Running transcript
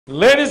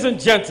Ladies and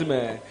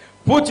gentlemen,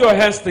 put your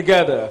hands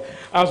together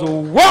as we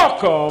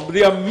welcome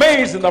the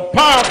amazing, the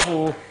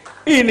powerful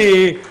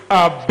Ini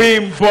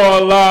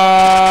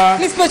Abimbola.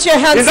 Please put your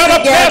hands together. Is that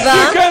the best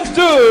you can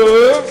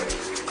do?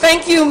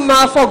 Thank you,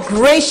 Ma, for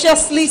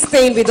graciously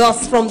staying with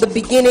us from the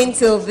beginning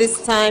till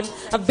this time.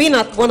 I've been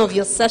at one of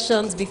your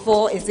sessions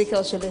before,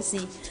 Ezekiel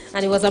Shalesi,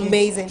 and it was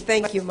amazing.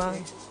 Thank you, Ma.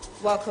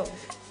 Welcome.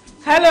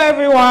 Hello,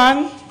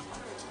 everyone.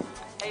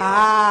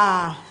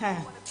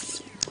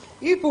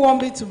 You people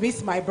want me to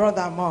miss my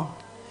brother more.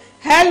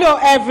 Hello,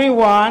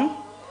 everyone.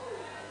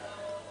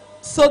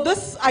 So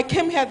I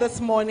came here this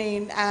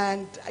morning,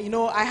 and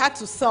I had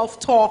to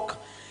self-talk.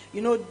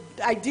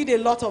 I did a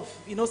lot of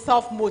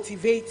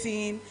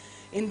self-motivating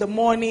in the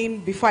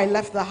morning before I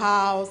left the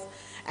house,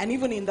 and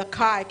even in the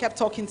car I kept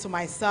talking to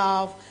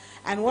myself.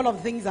 And one of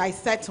the things I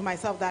said to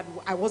myself that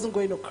I wasn't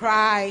going to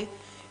cry,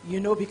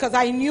 because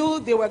I knew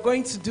they were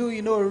going to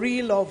do a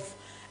reel of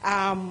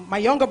my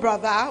younger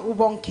brother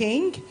Ubong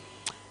King,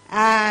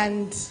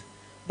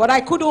 but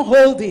I couldn't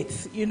hold it,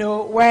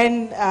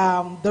 when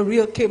the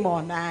reel came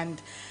on,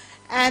 and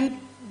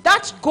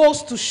that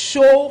goes to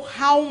show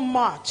how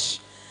much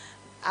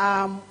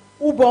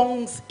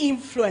Ubong's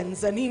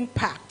influence and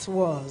impact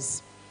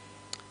was.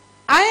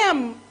 I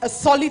am a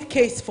solid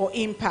case for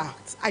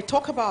impact. I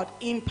talk about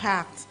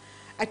impact.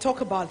 I talk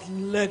about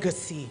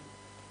legacy.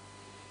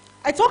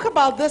 I talk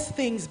about these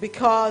things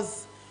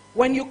because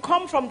when you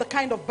come from the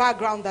kind of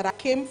background that I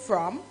came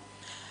from,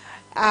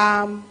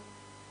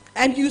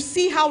 and you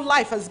see how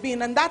life has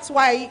been, and that's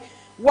why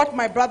what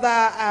my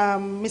brother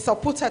Mr.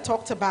 Puta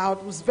talked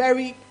about was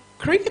very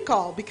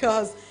critical,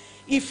 because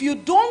if you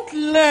don't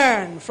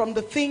learn from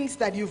the things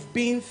that you've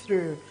been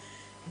through,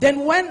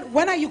 then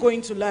when are you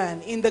going to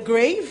learn? In the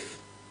grave?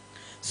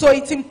 So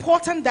it's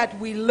important that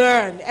we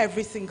learn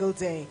every single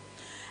day.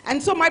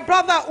 And so my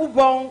brother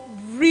Ubong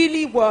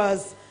really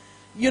was,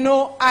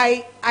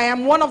 I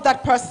am one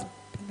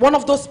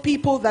of those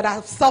people that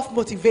are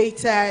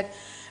self-motivated,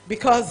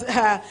 because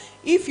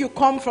if you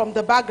come from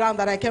the background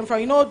that I came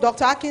from,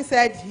 Dr. Akin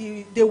said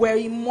they were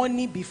in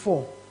money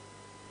before.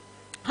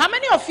 How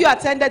many of you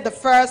attended the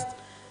first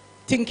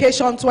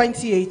Thinkation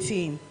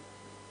 2018?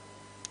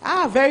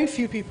 Very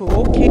few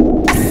people. Okay.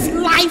 This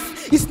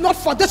life is not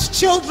for those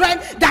children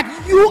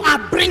that you are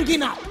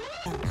bringing up.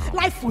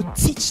 Life will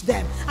teach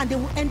them, and they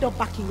will end up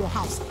back in your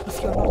house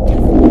if you're not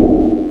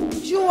careful.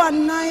 You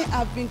and I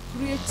have been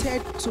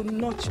created to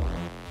nurture,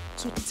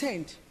 to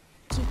tend,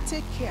 to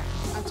take care,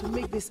 and to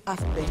make this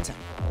earth better.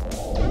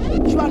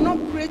 You are not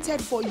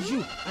created for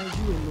you and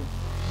you alone.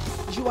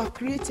 You are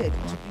created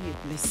to be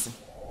a blessing.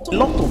 A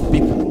lot of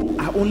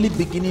people are only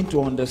beginning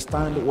to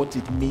understand what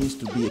it means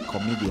to be a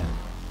comedian.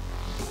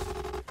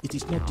 It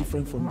is not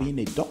different from being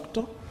a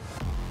doctor.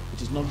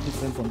 It is not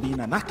different from being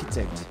an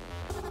architect.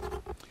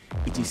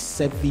 It is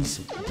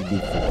service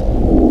delivery.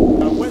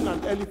 And when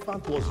an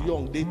elephant was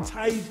young, they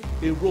tied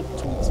a rope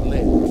to its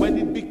leg. When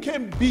it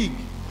became big,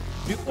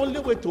 the only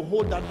way to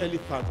hold that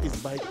elephant is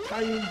by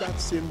tying that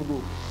same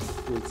rope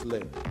to its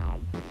leg.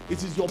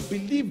 It is your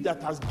belief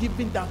that has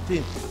given that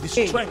thing the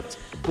strength.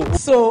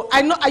 So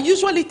I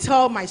usually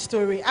tell my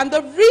story, and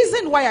the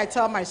reason why I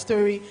tell my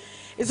story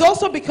is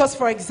also because,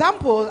 for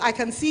example, I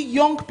can see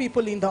young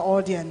people in the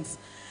audience,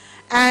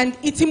 and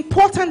it's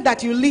important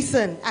that you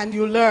listen and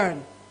you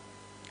learn,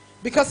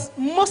 because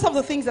most of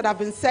the things that have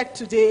been said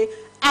today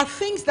are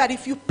things that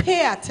if you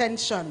pay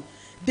attention,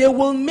 they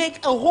will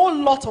make a whole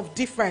lot of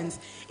difference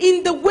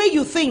in the way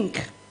you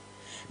think.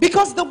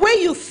 Because the way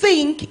you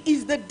think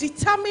is the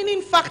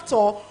determining factor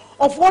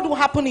of what will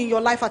happen in your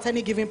life at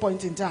any given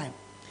point in time.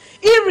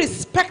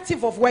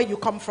 Irrespective of where you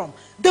come from.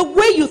 The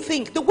way you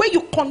think, the way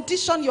you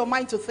condition your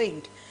mind to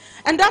think.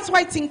 And that's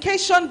why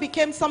Thinkation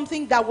became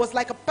something that was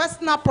like a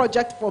personal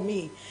project for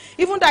me.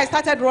 Even though I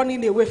started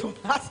running away from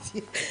last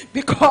year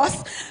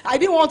because I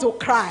didn't want to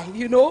cry,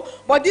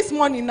 But this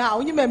morning now,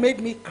 you made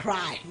me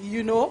cry,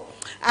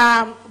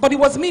 But it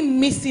was me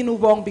missing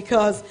Ubong,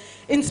 because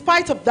in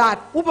spite of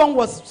that, Ubong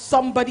was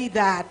somebody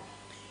that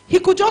he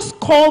could just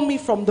call me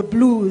from the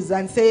blues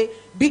and say,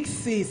 "Big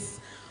sis,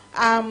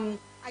 I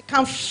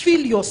can feel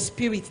your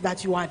spirit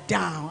that you are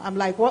down." I'm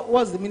like,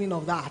 what's the meaning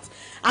of that?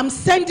 I'm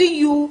sending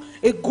you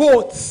a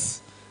goat,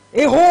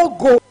 a whole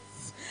goat,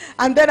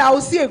 and then I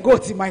will see a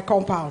goat in my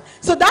compound.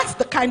 So that's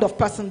the kind of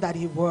person that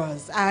he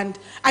was, and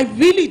I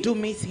really do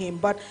miss him.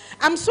 But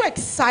I'm so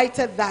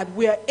excited that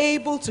we're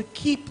able to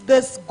keep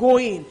this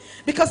going,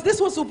 because this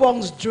was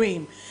Ubong's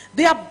dream.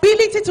 The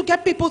ability to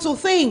get people to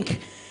think.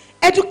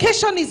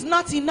 Education is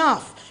not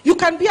enough. You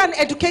can be an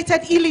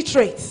educated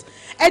illiterate.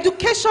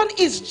 Education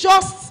is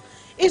just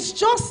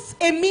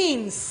a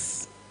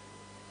means.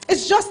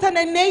 It's just an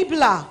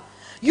enabler.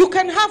 You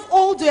can have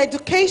all the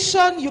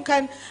education, you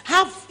can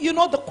have,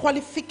 the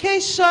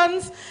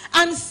qualifications,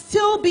 and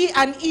still be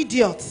an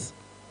idiot.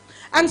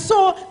 And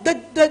so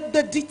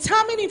the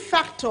determining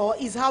factor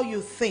is how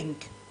you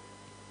think.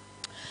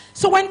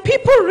 So when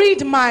people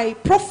read my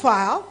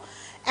profile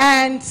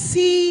and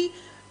see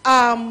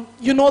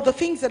you know, the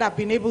things that I've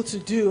been able to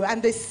do.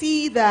 And they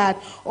see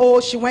that, oh,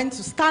 she went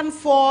to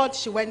Stanford,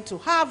 she went to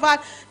Harvard.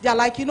 They're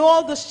like, you know,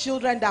 all those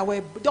children that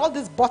were, all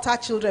these butter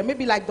children,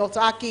 maybe like Dr.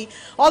 Aki,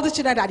 all the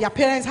children that their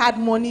parents had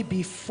money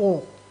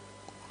before.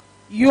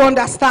 You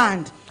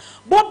understand?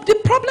 But the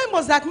problem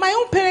was that my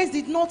own parents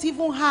did not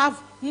even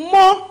have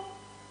more.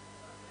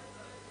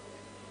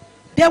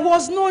 There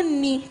was no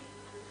need.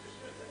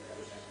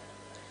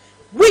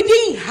 We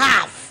didn't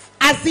have,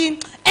 as in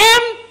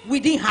we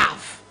didn't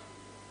have.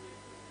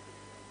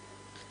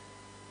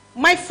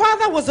 My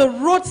father was a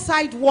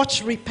roadside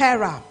watch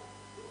repairer.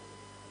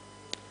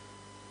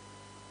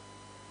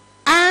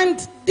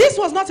 And this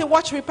was not a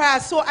watch repairer.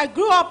 So I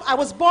grew up, I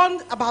was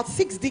born about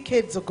 6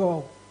 decades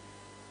ago.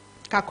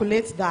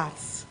 Calculate that.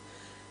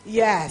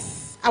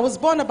 Yes, I was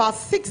born about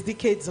 6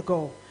 decades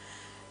ago.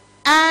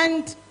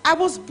 And I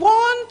was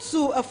born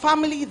to a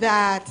family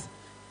that,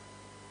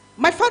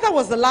 my father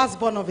was the last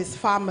born of his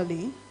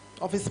family,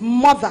 of his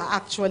mother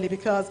actually,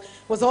 because it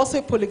was also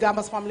a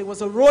polygamous family. It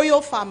was a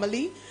royal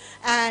family,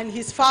 and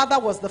his father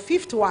was the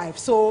 5th wife.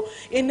 So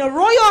in a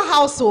royal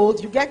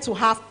household, you get to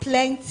have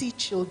plenty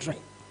children.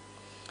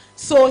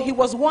 So he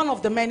was one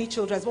of the many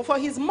children. But for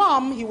his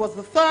mom, he was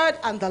the 3rd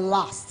and the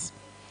last.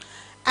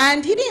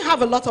 And he didn't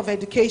have a lot of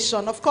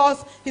education. Of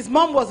course, his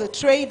mom was a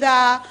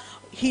trader.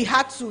 He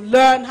had to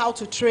learn how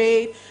to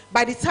trade.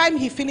 By the time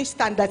he finished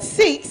standard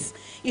 6,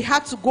 he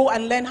had to go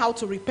and learn how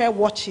to repair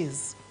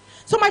watches.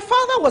 So my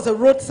father was a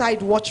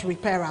roadside watch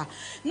repairer.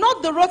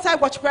 Not the roadside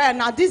watch repairer.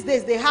 Now these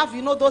days they have,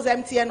 you know, those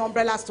MTN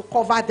umbrellas to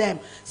cover them.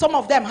 Some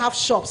of them have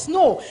shops.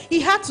 No, he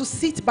had to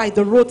sit by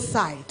the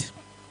roadside.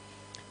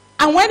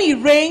 And when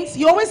it rains,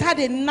 he always had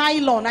a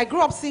nylon. I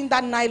grew up seeing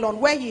that nylon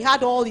where he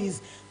had all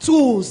his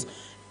tools.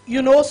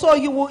 You know, so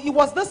it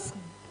was this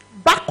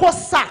backhoe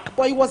sack,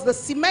 but it was the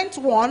cement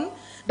one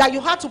that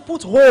you had to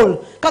put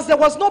hole, because there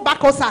was no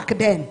backhoe sack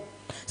then.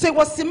 So it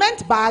was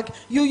cement bag,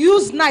 you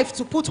use knife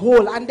to put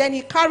hole, and then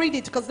he carried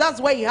it, because that's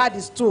where he had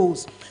his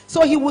tools.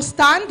 So he would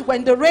stand,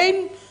 when the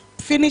rain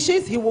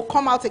finishes, he will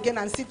come out again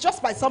and sit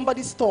just by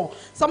somebody's store.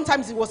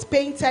 Sometimes he was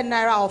paying 10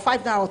 naira or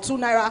 5 naira or 2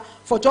 naira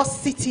for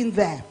just sitting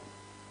there.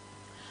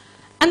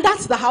 And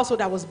that's the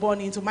household I was born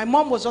into. My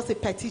mom was just a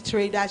petty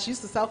trader. She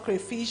used to sell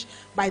crayfish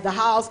by the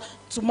house.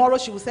 Tomorrow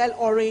she will sell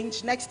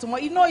orange. Next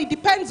tomorrow, you know, it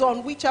depends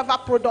on whichever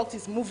product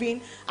is moving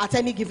at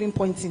any given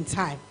point in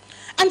time.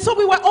 And so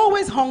we were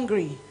always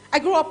hungry. I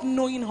grew up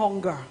knowing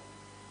hunger.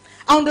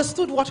 I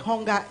understood what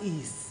hunger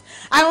is.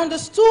 I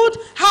understood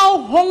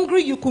how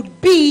hungry you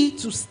could be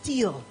to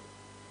steal.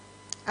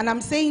 And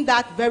I'm saying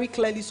that very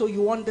clearly so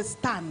you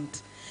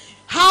understand.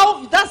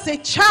 How that's a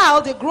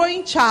child, a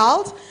growing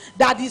child,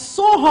 that is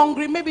so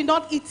hungry, maybe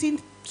not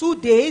eating 2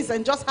 days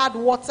and just had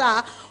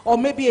water, or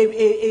maybe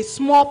a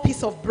small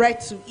piece of bread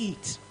to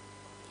eat.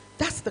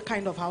 That's the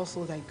kind of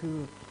household I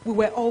grew up. We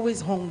were always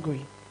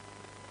hungry.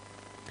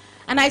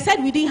 And I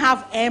said we didn't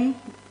have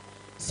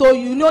so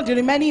you know the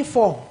remaining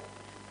 4.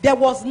 There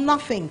was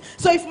nothing.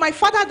 So if my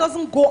father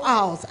doesn't go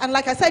out, and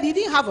like I said, he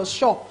didn't have a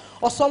shop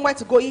or somewhere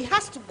to go, he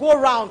has to go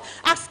around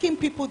asking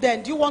people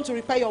then, do you want to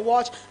repair your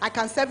watch? I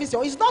can service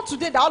your. It's not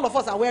today that all of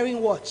us are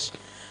wearing watch.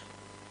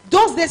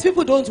 Those days,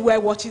 people don't wear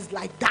watches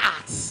like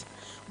that.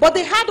 But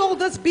they had all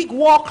those big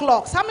wall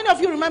clocks. How many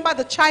of you remember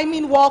the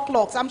chiming wall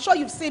clocks? I'm sure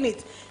you've seen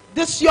it.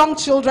 These young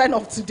children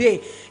of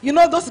today. You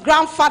know, those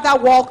grandfather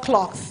wall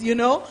clocks, you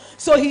know.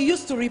 So he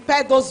used to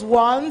repair those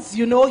ones,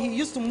 you know. He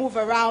used to move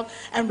around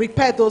and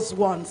repair those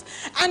ones.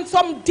 And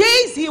some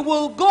days he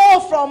will go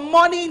from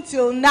morning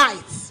till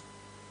night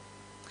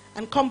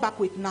and come back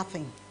with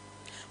nothing.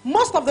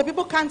 Most of the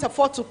people can't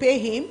afford to pay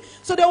him,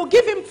 so they will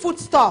give him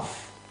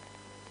foodstuff.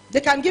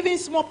 They can give him a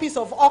small piece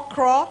of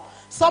okra.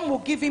 Some will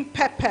give him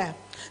pepper.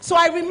 So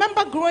I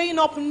remember growing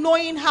up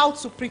knowing how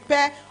to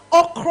prepare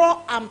okra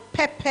and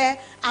pepper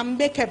and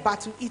make a eba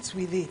to eat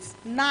with it.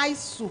 Nice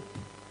soup.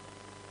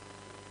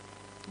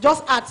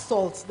 Just add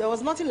salt. There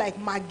was nothing like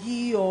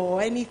Maggi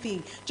or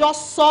anything.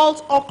 Just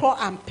salt, okra,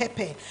 and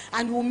pepper.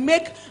 And we'll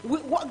make,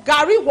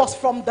 Gari was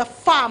from the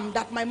farm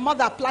that my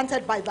mother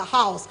planted by the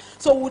house.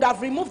 So we would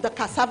have removed the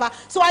cassava.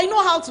 So I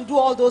know how to do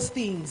all those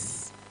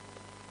things.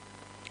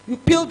 You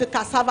peel the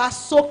cassava,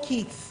 soak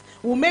it.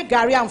 We'll make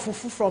Gari and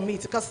fufu from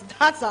it, because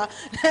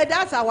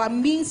that's our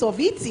means of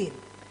eating.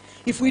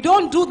 If we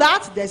don't do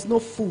that, there's no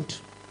food.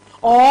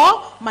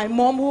 Or my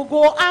mom will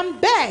go and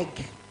beg.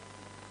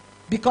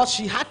 Because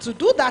she had to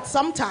do that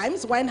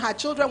sometimes when her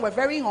children were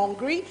very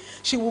hungry.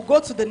 She would go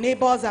to the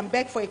neighbors and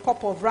beg for a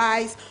cup of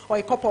rice or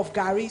a cup of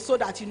Gari, so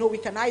that, you know, we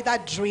can either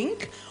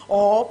drink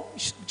or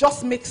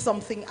just make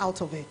something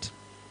out of it.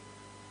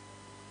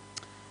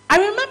 I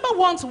remember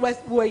once we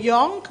were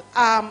young,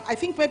 I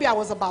think maybe I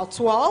was about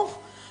 12.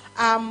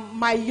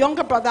 My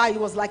younger brother, he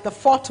was like the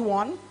 4th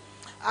one.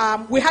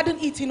 We hadn't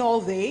eaten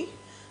all day.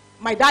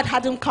 My dad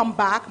hadn't come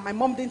back. My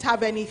mom didn't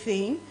have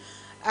anything.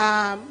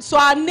 So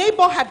our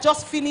neighbor had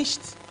just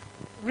finished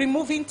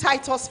removing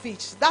Titus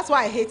fish. That's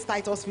why I hate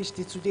Titus fish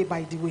till today,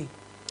 by the way.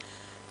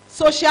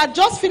 So she had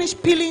just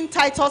finished peeling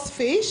Titus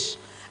fish,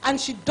 and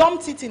she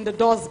dumped it in the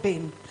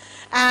dustbin.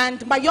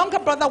 And my younger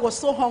brother was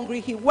so hungry,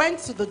 he went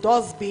to the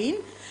dustbin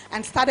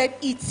and started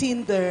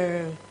eating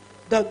the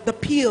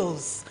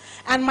peels.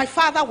 And my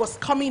father was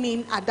coming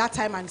in at that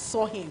time and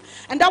saw him.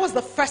 And that was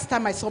the first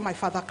time I saw my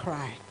father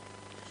cry.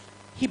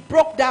 He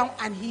broke down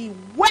and he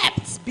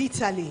wept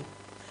bitterly.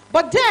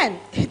 But then,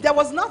 there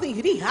was nothing.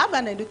 He didn't have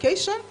an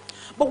education.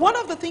 But one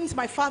of the things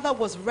my father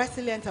was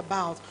resilient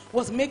about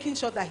was making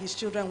sure that his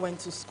children went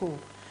to school.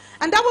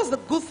 And that was the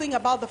good thing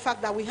about the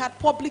fact that we had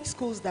public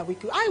schools that we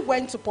could. I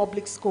went to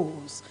public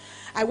schools.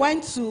 I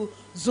went to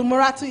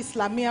Zumuratu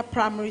Islamia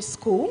Primary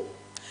School,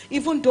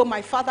 even though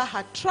my father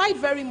had tried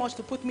very much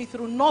to put me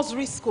through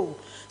nursery school.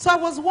 So I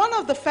was one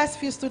of the first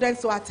few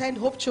students to attend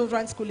Hope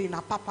Children's School in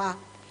Apapa.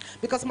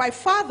 Because my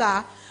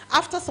father,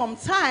 after some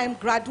time,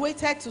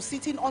 graduated to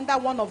sitting under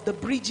one of the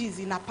bridges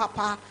in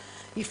Apapa.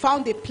 He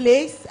found a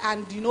place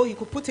and, you know, he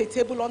could put a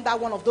table under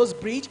one of those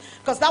bridges.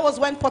 Because that was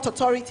when Port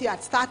Authority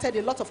had started.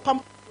 A lot of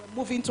companies were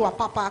moving to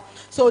Apapa.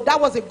 So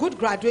that was a good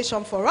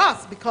graduation for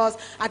us because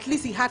at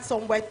least he had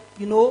somewhere,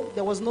 you know,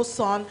 there was no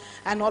sun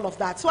and all of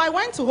that. So I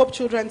went to Hope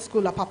Children's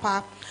School,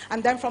 Apapa.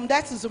 And then from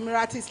there to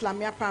Zumirati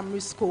Islamia Primary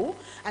School.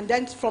 And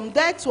then from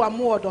there to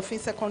Amu Odofin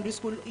Secondary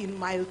School in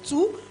Mile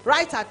 2,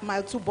 right at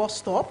Mile 2 bus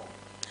stop.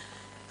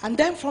 And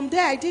then from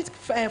there, I did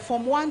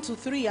from 1 to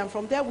 3, and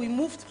from there we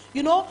moved,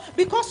 you know,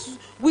 because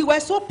we were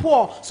so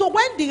poor. So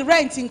when the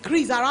rent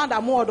increased around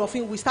Amu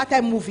Odofin, we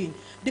started moving.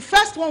 The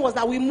first one was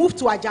that we moved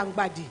to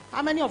Ajangbadi.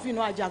 How many of you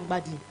know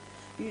Ajangbadi?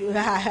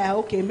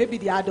 Okay, maybe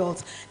the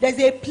adults. There's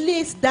a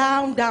place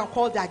down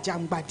called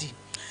Ajangbadi.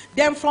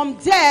 Then from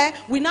there,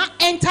 we now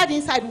entered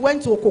inside,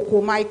 went to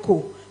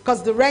Okokomaiko,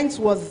 because the rent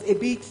was a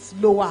bit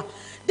lower.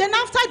 Then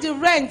after the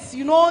rent,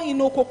 you know, in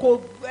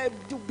Okoko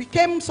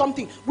became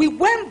something, we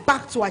went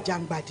back to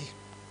Ajangbadi.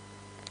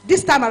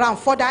 This time around,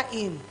 further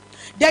in.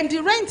 Then the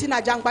rent in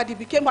Ajangbadi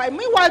became,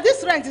 meanwhile,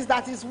 this rent is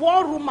that is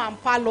 1 room and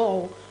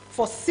parlor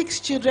for 6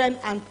 children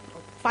and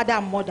father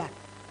and mother.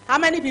 How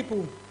many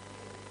people?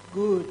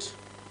 Good.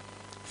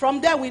 From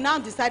there, we now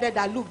decided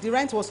that, look, the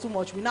rent was too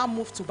much. We now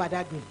moved to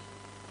Badagry.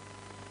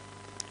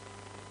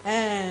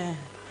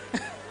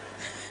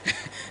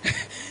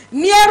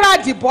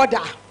 Nearer the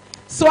border.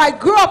 So I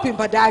grew up in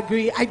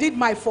Badagry. I did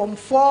my Form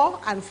 4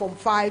 and Form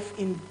 5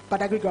 in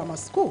Badagry Grammar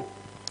School.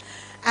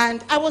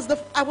 And I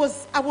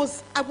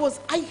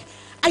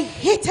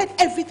hated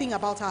everything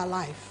about our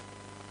life.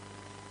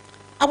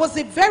 I was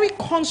a very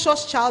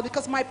conscious child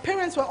because my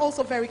parents were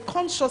also very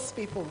conscious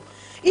people.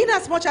 In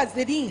as much as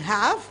they didn't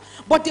have,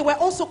 but they were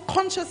also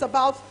conscious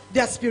about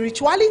their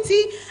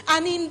spirituality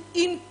and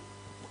in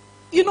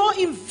you know,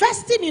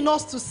 investing in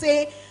us to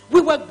say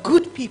we were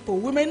good people.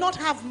 We may not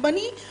have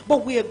money,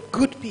 but we are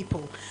good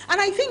people.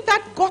 And I think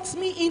that got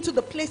me into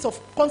the place of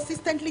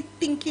consistently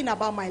thinking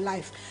about my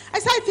life. I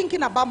started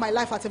thinking about my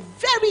life at a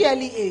very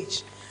early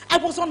age. I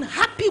was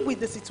unhappy with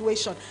the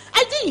situation.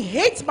 I didn't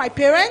hate my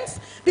parents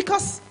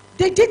because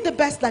they did the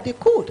best that they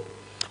could.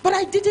 But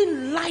I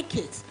didn't like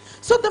it.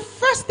 So the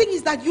first thing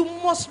is that you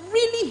must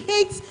really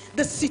hate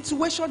the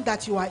situation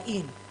that you are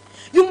in.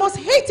 You must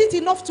hate it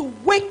enough to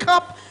wake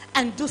up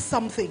and do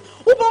something.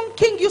 Ubong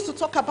King used to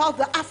talk about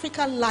the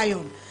African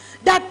lion.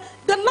 That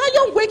the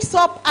lion wakes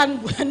up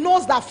and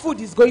knows that food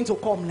is going to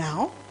come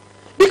now.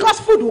 Because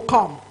food will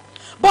come.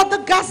 But the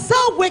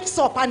gazelle wakes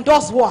up and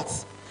does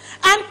what?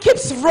 And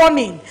keeps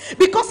running.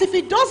 Because if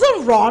it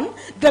doesn't run,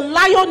 the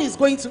lion is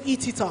going to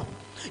eat it up.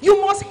 You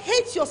must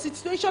hate your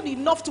situation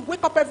enough to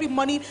wake up every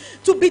morning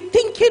to be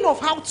thinking of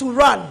how to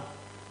run.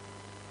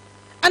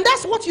 And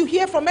that's what you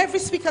hear from every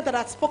speaker that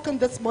has spoken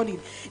this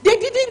morning. They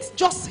didn't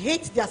just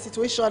hate their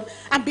situation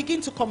and begin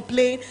to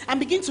complain and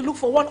begin to look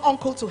for one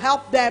uncle to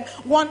help them,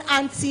 one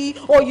auntie,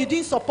 or you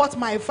didn't support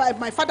my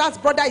father's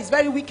brother is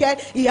very wicked,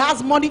 he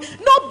has money.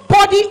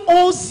 Nobody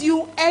owes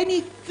you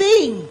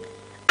anything.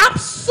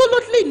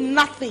 Absolutely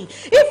nothing.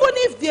 Even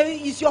if there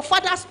is your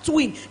father's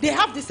twin, they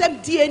have the same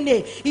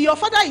DNA. If your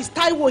father is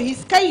Taiwo,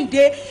 he's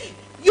Kehinde.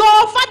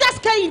 Your father's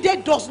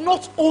Kehinde does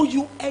not owe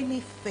you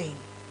anything.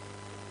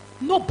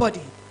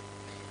 Nobody.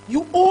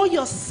 You owe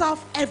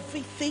yourself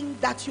everything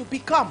that you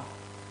become.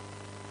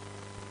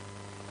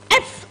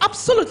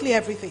 Absolutely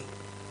everything.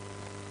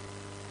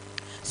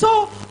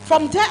 So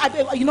from there,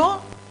 I, you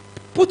know,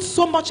 put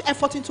so much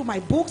effort into my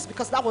books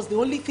because that was the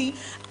only thing.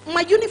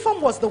 My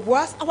uniform was the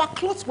worst. Our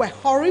clothes were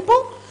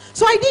horrible.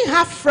 So I didn't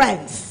have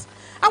friends.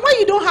 And when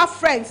you don't have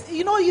friends,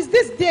 you know, it's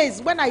these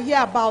days when I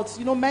hear about,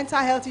 you know, mental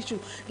health issues,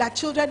 that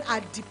children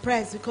are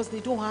depressed because they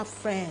don't have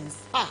friends.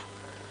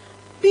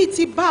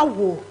 Pity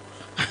Bawo.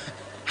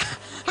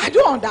 I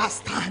don't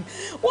understand.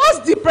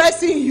 What's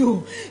depressing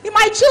you? If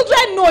my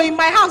children know, in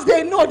my house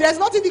they know, there's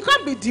nothing, you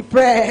can't be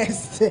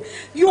depressed.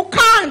 You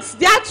can't.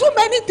 There are too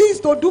many things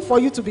to do for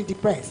you to be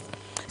depressed.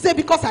 Say,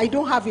 because I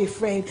don't have a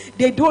friend,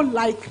 they don't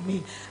like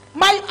me.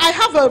 I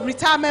have a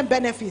retirement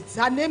benefit.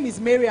 Her name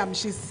is Miriam.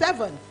 She's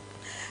 7.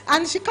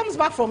 And she comes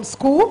back from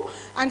school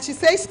and she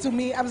says to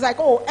me, I was like,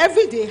 oh,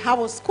 every day,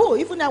 how was school?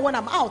 Even when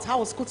I'm out, how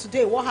was school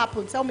today? What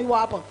happened? Tell me what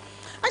happened.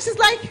 And she's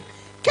like,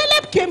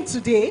 Caleb came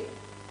today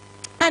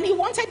And he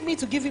wanted me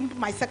to give him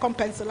my second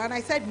pencil, and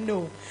I said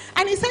no.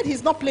 And he said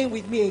he's not playing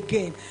with me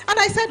again. And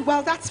I said,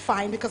 well, that's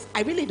fine, because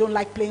I really don't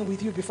like playing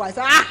with you before. I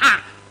said,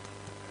 aha!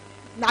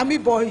 Now me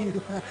boy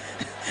you.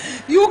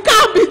 You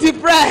can't be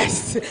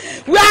depressed.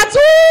 We are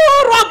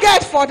too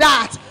rugged for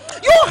that.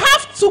 You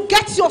have to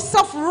get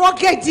yourself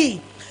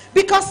ruggedy,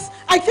 because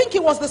I think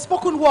it was the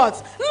spoken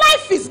words.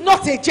 Life is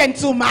not a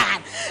gentleman.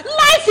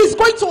 Life is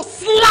going to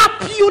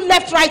slap you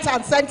left, right,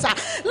 and center.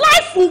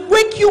 Life will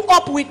wake you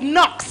up with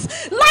knocks.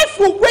 Life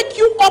will wake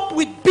you up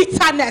with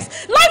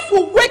bitterness. Life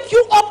will wake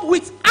you up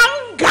with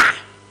anger.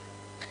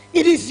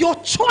 It is your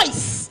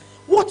choice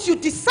what you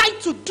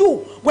decide to do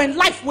when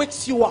life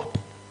wakes you up.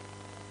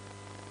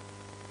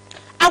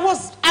 I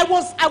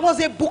was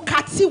a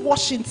Booker T.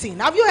 Washington.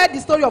 Have you heard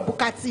the story of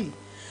Booker T?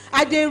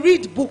 I did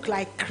read book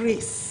like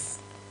Chris.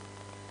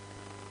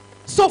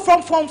 So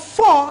from Form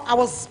 4, I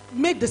was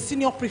made the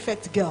senior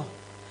prefect girl.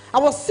 I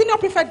was senior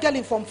prefect girl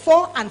in Form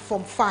 4 and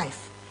Form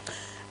 5.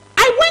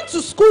 I went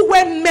to school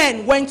when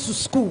men went to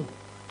school.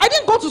 I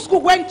didn't go to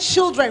school when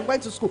children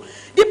went to school.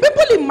 The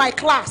people in my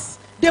class,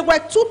 they were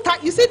too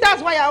tight. You see,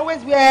 that's why I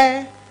always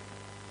wear,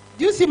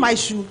 do you see my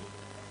shoe?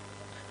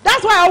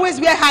 That's why I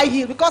always wear high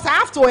heel, because I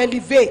have to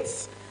elevate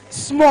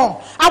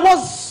small. I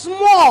was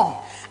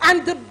small.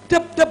 And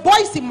the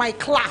boys in my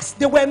class,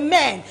 they were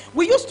men.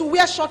 We used to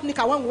wear short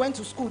knicker when we went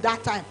to school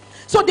that time.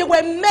 So they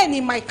were men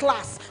in my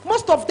class.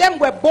 Most of them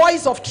were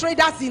boys of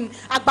traders in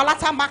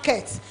Agbalata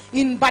Market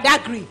in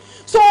Badagry.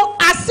 So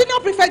as senior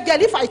prefect girl,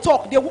 if I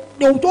talk, they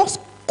would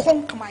just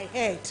conk my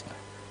head.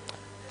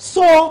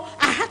 So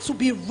I had to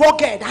be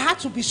rugged. I had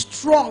to be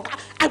strong.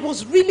 I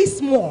was really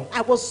small.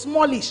 I was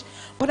smallish.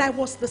 But I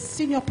was the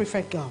senior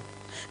prefect girl.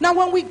 Now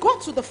when we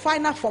got to the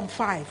final Form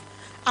 5,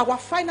 our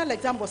final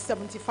exam was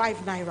 75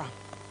 naira.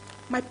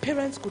 My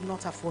parents could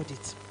not afford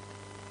it.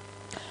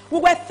 We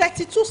were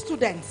 32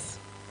 students.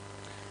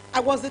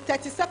 I was the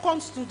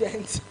 32nd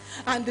student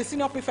and the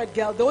senior prefect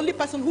girl, the only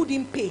person who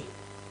didn't pay.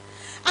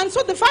 And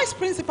so the vice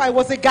principal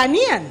was a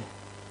Ghanaian.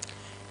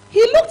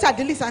 He looked at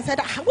the list and said,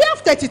 we have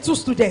 32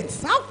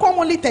 students. How come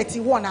only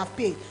 31 have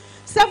paid?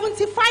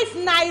 75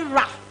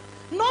 naira,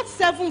 not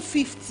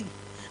 750,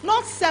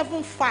 not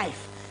 75,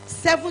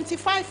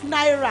 75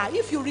 naira.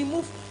 If you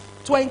remove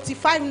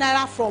 25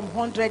 naira from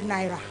 100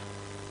 naira.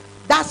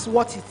 That's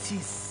what it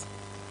is.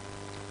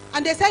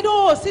 And they said,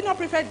 oh, senior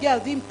prefect girl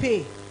didn't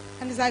pay.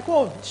 And he's like,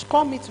 oh, she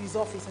called me to his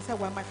office. I said,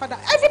 well, my father,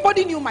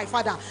 everybody knew my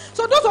father.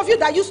 So those of you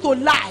that used to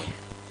lie,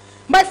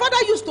 my father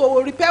used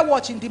to repair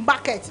watch in the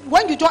market.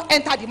 When you just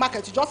enter the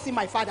market, you just see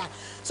my father.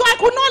 So I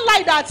could not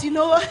lie that, you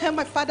know,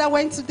 my father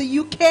went to the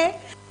UK.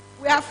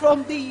 We are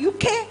from the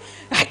UK.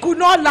 I could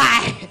not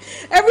lie.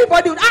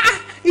 Everybody would,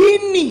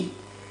 Ini.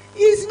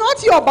 It's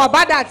not your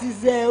baba that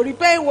is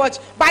repairing watch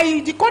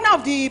by the corner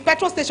of the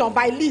petrol station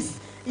by Liz.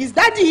 Is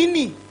that the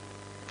Ini?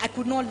 I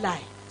could not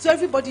lie. So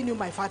everybody knew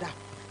my father.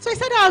 So he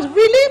said, I was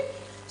really.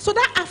 So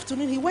that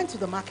afternoon, he went to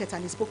the market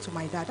and he spoke to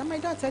my dad. And my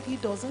dad said he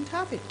doesn't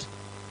have it.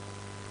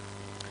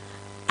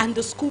 And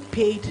the school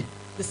paid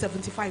the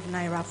 75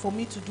 naira for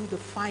me to do the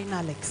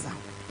final exam.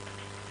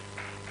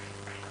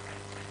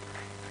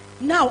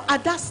 Now,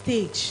 at that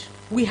stage,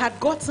 we had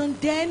gotten,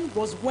 then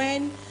was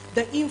when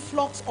the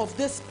influx of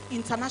these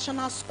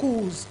international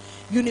schools,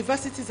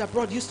 universities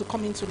abroad used to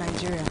come into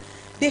Nigeria.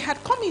 They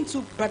had come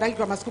into Badagry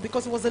Grammar School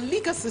because it was a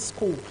legacy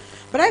school.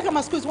 Badagry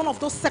Grammar School is one of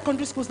those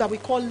secondary schools that we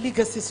call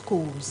legacy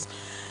schools.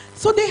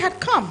 So they had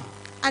come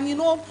and, you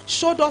know,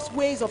 showed us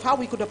ways of how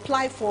we could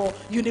apply for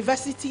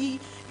university,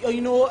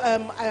 you know,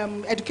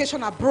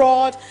 education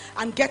abroad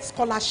and get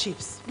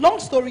scholarships. Long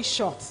story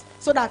short,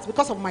 so that's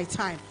because of my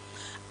time.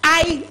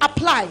 I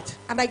applied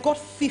and I got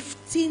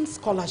 15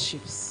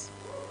 scholarships.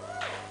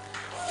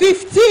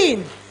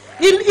 15.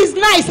 It's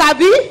nice,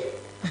 Abby.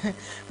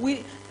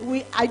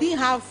 I didn't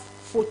have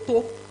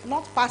photo,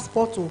 not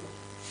passport,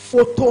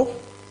 photo.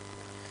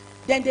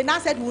 Then they now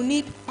said we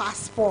need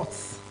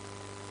passports.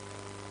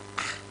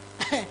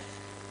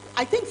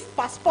 I think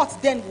passports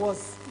then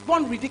was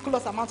one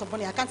ridiculous amount of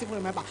money. I can't even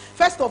remember.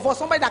 First of all,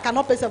 somebody that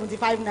cannot pay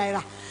 75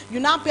 naira. You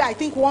now pay, I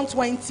think,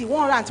 120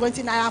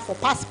 naira for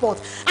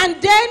passport. And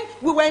then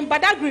we were in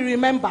Badagry,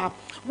 remember.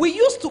 We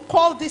used to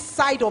call this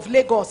side of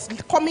Lagos,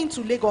 coming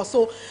to Lagos.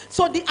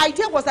 So the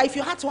idea was that if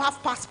you had to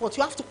have passport,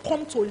 you have to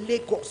come to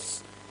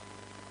Lagos.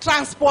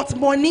 Transport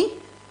money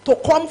to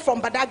come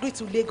from Badagry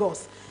to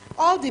Lagos.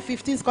 All the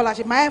 15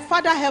 scholarships, my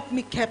father helped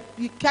me,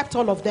 he kept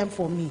all of them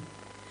for me.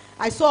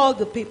 I saw all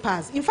the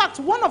papers. In fact,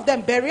 one of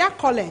them, Berea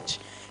College,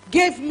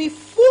 gave me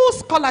full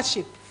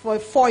scholarship for a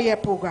 4-year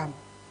program.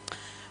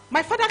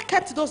 My father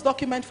kept those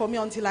documents for me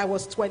until I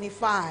was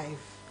 25.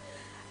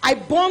 I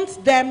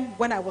burnt them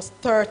when I was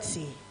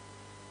 30.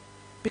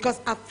 Because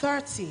at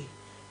 30,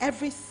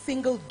 every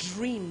single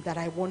dream that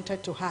I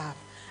wanted to have,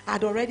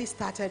 I'd already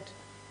started,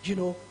 you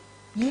know,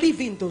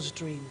 living those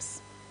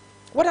dreams.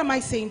 What am I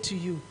saying to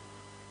you?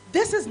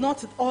 This is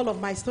not all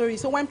of my story.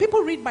 So when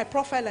people read my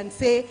profile and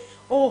say,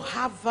 oh,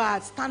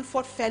 Harvard,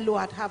 Stanford Fellow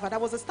at Harvard. I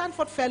was a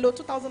Stanford Fellow,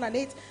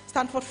 2008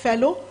 Stanford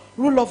Fellow,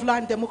 Rule of Law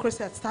and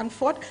Democracy at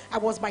Stanford. I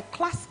was my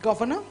class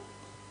governor.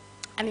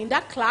 And in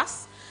that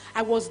class,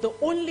 I was the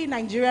only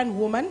Nigerian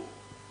woman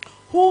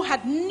who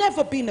had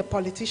never been a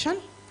politician,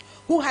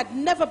 who had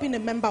never been a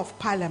member of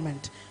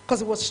parliament,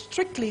 because it was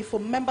strictly for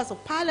members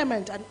of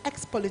parliament and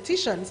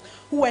ex-politicians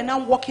who were now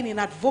working in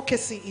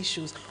advocacy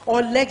issues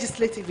or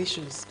legislative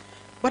issues.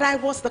 But I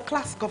was the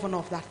class governor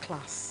of that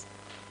class.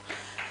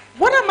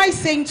 What am I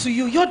saying to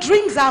you? Your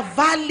dreams are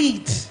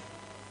valid.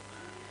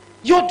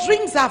 Your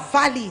dreams are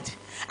valid.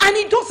 And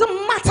it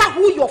doesn't matter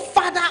who your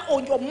father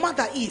or your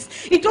mother is.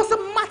 It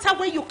doesn't matter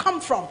where you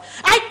come from.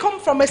 I come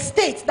from a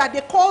state that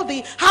they call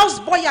the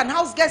houseboy and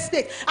housegirl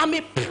state. I'm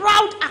a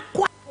proud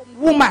Akwa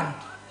woman.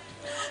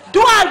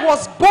 Though I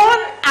was born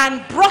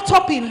and brought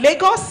up in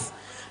Lagos,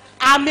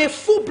 I'm a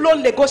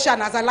full-blown Lagosian,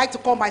 as I like to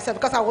call myself,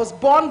 because I was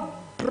born,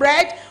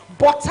 bred,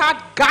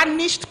 buttered,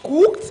 garnished,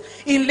 cooked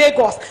in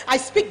Lagos. I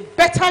speak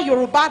better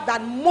Yoruba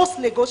than most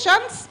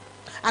Lagosians,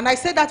 and I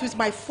say that with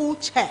my full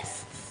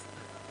chest.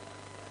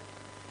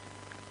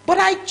 But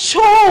I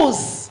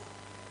chose.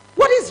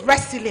 What is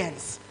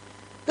resilience?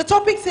 The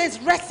topic says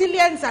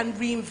resilience and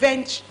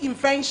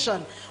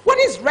reinvention. What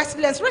is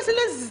resilience?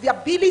 Resilience is the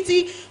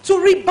ability to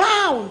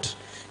rebound,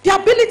 the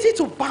ability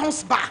to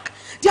bounce back,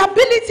 the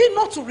ability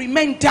not to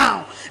remain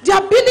down, the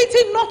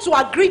ability not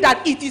to agree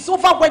that it is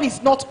over when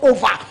it's not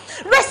over.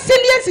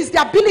 Resilience is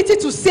the ability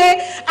to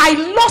say, I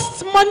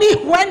lost money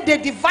when they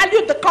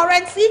devalued the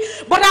currency,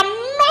 but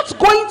I'm not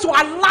going to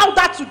allow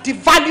that to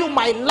devalue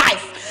my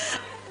life.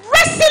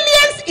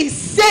 Resilience is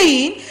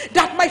saying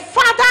that my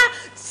father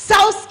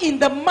sells in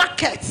the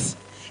market,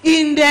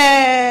 in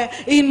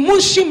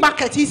Munshi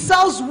market, he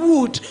sells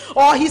wood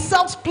or he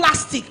sells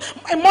plastic.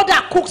 My mother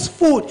cooks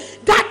food.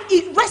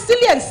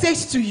 Resilience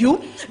says to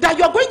you that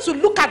you're going to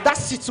look at that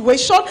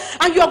situation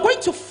and you're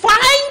going to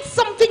find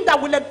something that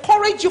will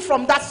encourage you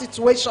from that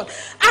situation.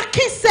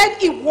 Aki said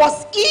it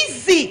was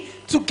easy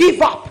to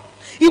give up.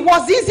 It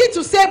was easy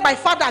to say my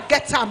father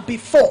get him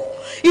before.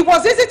 It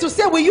was easy to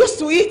say we used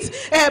to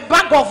eat a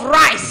bag of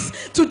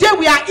rice. Today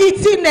we are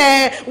eating,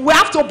 we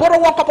have to borrow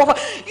 1 cup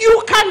of.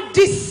 You can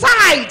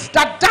decide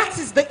that that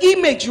is the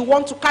image you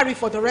want to carry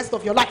for the rest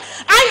of your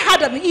life. I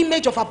had an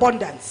image of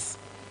abundance.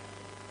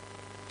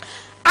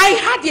 I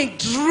had a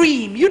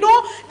dream. You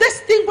know,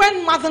 this thing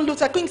when Martin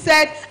Luther King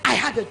said, I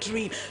had a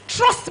dream.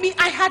 Trust me,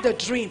 I had a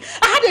dream.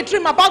 I had a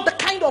dream about the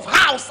kind of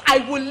house I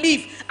will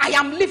live. I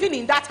am living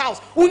in that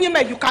house.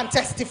 Unyeme, you can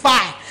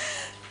testify.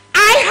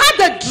 I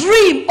had a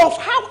dream of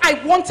how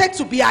I wanted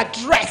to be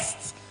addressed.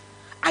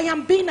 I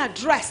am being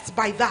addressed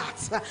by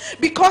that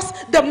because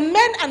the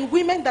men and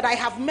women that I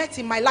have met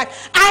in my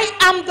life, I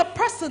am the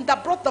person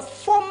that brought the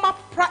former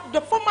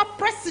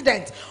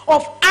president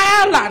of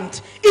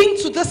Ireland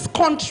into this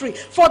country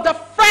for the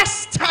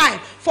first time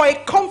for a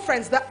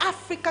conference, the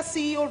Africa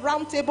CEO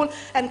Roundtable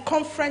and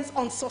Conference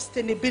on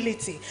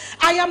Sustainability.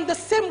 I am the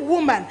same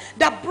woman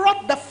that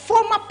brought the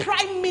former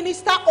Prime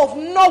Minister of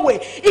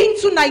Norway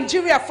into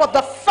Nigeria for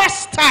the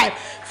first time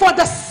for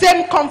the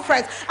same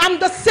conference. I'm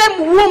the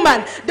same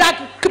woman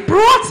that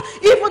brought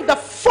even the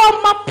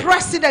former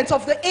president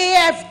of the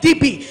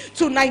AFDB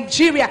to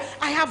Nigeria.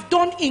 I have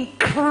done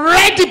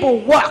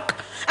incredible work.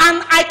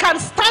 And I can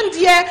stand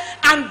here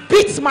and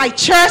beat my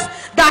chest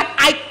that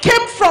I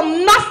came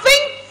from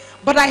nothing,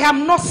 but I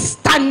am not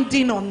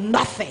standing on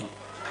nothing.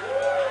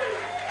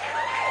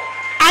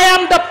 I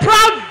am the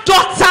proud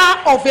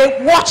daughter of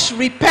a watch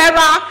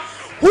repairer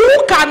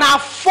who can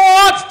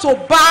afford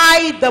to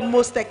buy the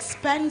most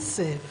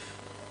expensive.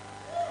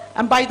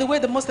 And by the way,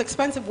 the most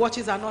expensive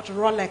watches are not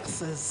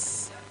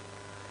Rolexes.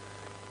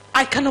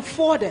 I can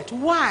afford it.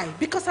 Why?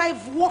 Because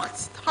I've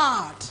worked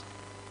hard.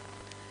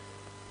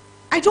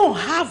 I don't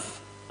have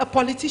a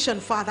politician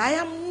father. I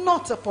am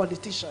not a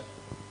politician.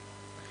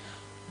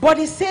 But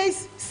he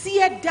says,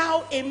 seest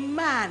thou a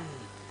man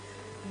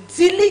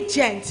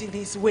diligent in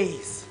his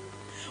ways?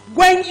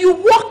 When you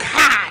work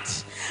hard,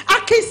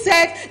 Aki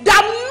said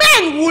that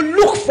men will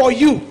look for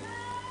you.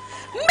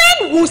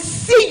 Men will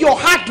see your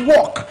hard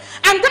work,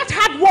 and that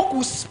hard work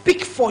will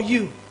speak for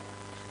you.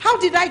 How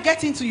did I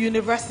get into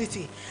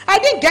university? I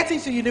didn't get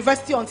into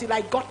university until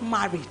I got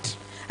married.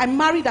 I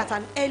married at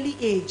an early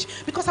age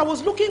because I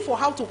was looking for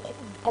how to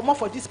come up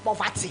for this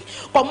poverty,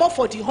 come up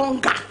for the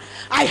hunger.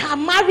 I had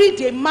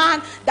married a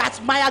man that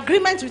my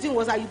agreement with him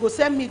was that you go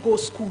send me go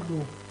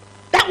school.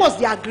 That was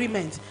the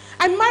agreement.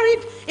 I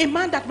married a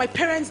man that my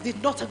parents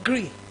did not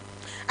agree.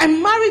 I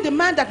married a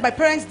man that my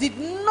parents did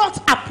not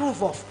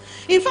approve of.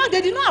 In fact,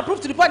 they did not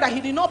approve to the point that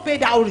he did not pay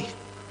dowry.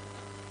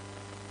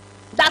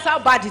 That's how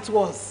bad it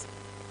was.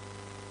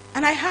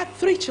 And I had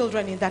 3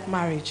 children in that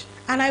marriage.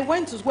 And I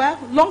went to, well,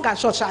 long and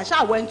short,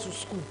 I went to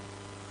school.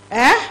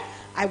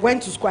 I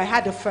went to school. I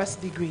had a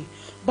first degree.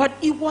 But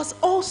it was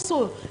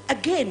also,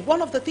 again,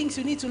 one of the things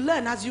you need to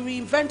learn as you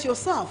reinvent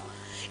yourself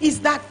is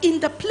that in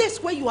the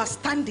place where you are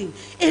standing,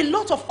 a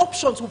lot of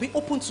options will be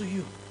open to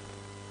you.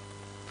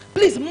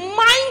 Please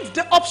mind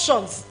the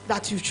options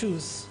that you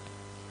choose.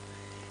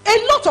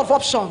 A lot of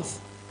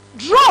options.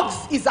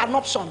 Drugs is an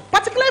option,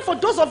 particularly for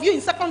those of you in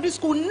secondary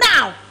school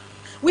now.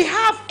 We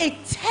have a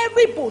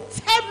terrible,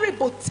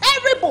 terrible,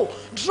 terrible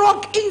drug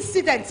drug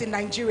incidents in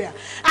Nigeria.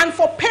 And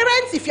for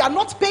parents, if you are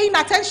not paying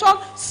attention,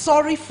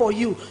 sorry for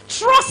you.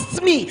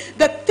 Trust me,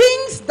 the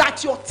things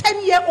that your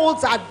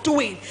 10-year-olds are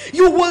doing,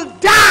 you will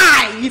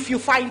die if you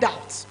find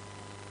out.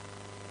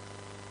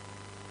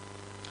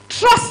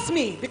 Trust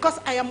me, because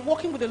I am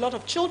working with a lot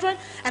of children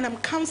and I'm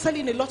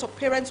counseling a lot of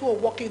parents who are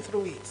walking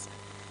through it.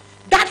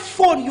 That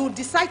phone you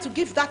decide to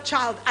give that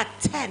child at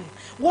 10,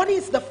 what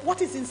is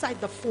inside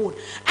the phone?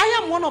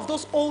 I am one of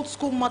those old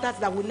school mothers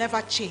that will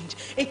never change.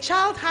 A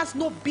child has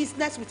no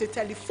business with a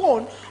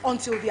telephone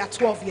until they are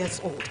 12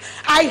 years old.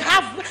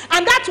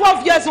 And that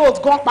 12 years old,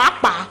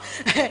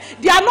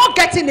 they are not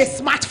getting a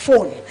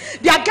smartphone.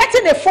 They are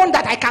getting a phone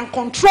that I can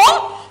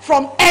control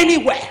from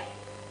anywhere.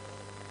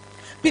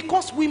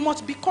 Because we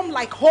must become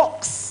like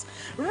hawks.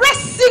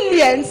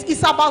 Resilience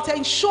is about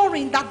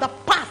ensuring that the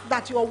path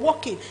that you're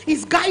walking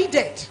is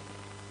guided.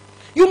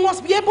 You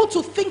must be able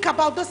to think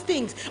about those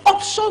things.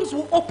 Options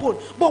will open,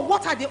 but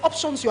what are the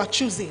options you are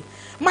choosing?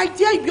 My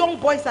dear young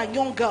boys and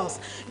young girls,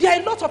 there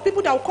are a lot of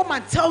people that will come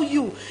and tell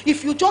you,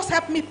 if you just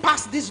help me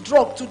pass this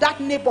drug to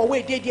that neighbor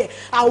where they there,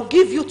 I'll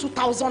give you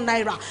 2,000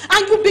 naira.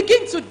 And you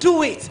begin to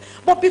do it.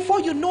 But before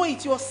you know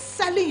it, you're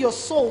selling your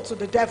soul to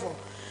the devil.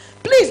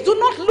 Please do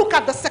not look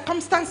at the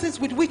circumstances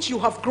with which you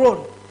have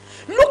grown.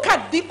 Look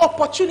at the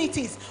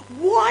opportunities.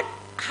 What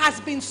has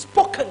been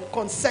spoken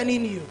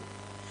concerning you?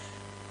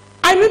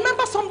 I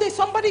remember someday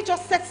somebody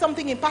just said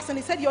something in person.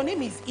 He said, your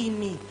name is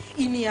Ini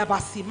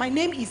Abimbola. My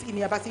name is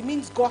Ini Abimbola. It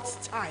means God's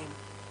time.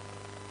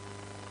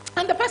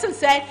 And the person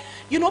said,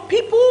 you know,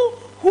 people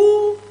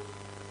who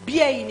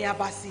bear Ini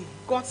Abimbola,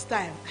 God's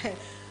time.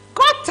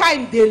 God's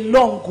time, they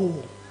long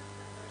go.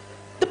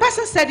 The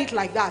person said it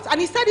like that.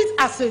 And he said it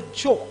as a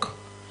joke.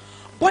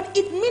 But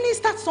it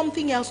ministered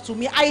something else to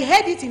me. I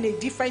heard it in a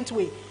different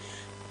way.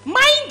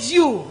 Mind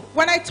you,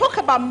 when I talk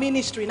about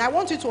ministry, and I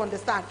want you to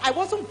understand, I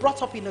wasn't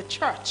brought up in a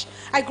church.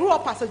 I grew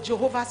up as a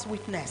Jehovah's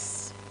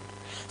Witness.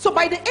 So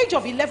by the age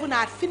of 11, I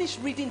had finished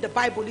reading the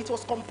Bible. It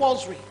was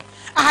compulsory.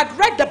 I had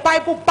read the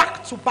Bible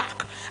back to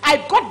back.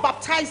 I got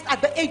baptized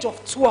at the age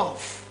of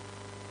 12.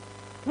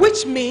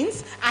 Which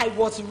means I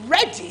was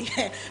ready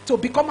to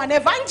become an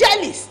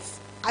evangelist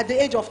at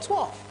the age of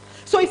 12.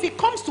 So if it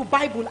comes to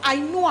Bible, I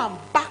know I'm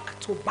back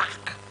to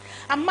back.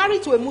 I'm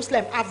married to a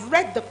Muslim. I've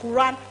read the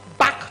Quran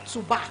back to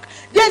back.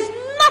 There's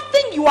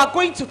nothing you are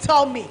going to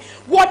tell me.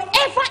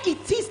 Whatever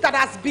it is that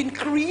has been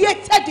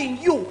created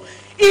in you,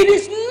 it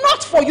is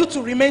not for you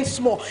to remain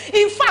small.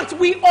 In fact,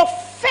 we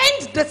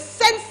offend the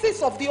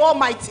senses of the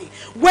Almighty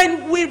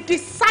when we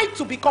decide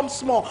to become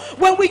small.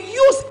 When we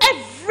use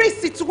every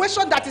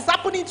situation that is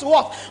happening to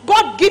us.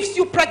 God gives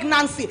you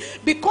pregnancy.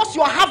 Because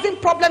you are having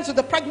problems with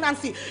the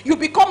pregnancy, you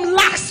become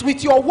lax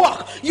with your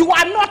work. You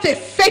are not a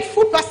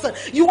faithful person.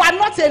 You are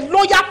not a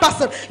loyal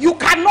person. You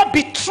cannot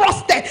be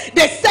trusted.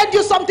 They send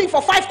you something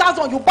for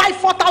 5,000. You buy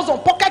 4,000,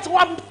 pocket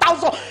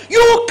 1,000.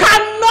 You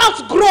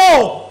cannot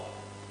grow.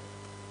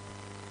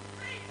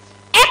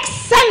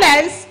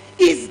 Excellence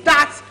is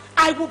that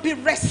I will be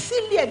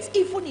resilient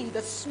even in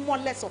the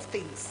smallest of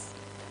things.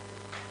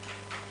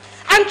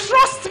 And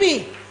trust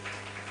me,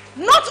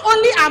 not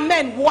only are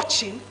men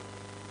watching,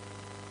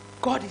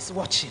 God is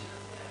watching.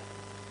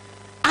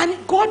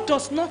 And God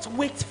does not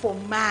wait for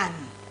man.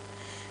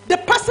 The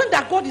person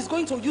that God is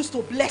going to use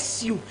to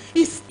bless you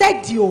is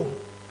steady.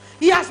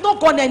 He has not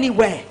gone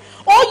anywhere.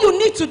 All you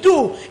need to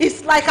do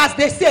is, like as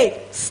they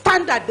say,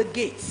 stand at the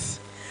gates.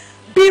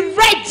 Be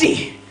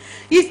ready.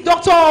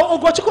 Dr.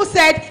 Ogochukwu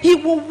said he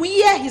will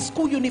wear his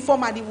school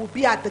uniform and he will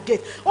be at the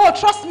gate. Oh,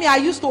 trust me, I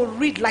used to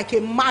read like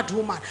a mad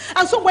woman.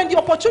 And so when the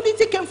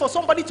opportunity came for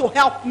somebody to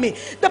help me,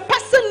 the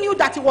person knew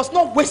that he was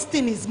not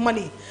wasting his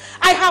money.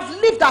 I have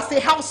lived as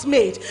a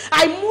housemaid.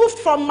 I moved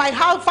from my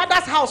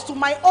father's house to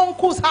my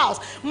uncle's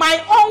house.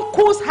 My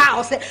uncle's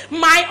house.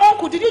 My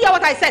uncle, did you hear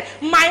what I said?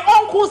 My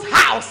uncle's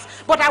house.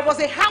 But I was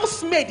a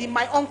housemaid in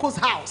my uncle's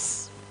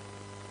house.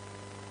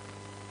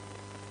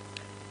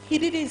 He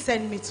didn't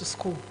send me to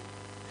school.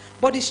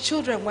 But his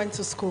children went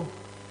to school.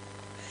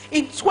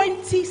 In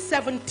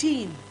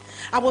 2017,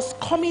 I was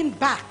coming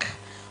back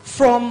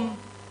from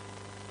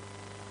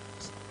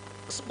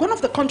one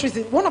of the countries,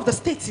 one of the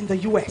states in the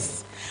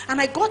US.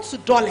 And I got to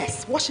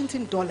Dulles,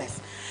 Washington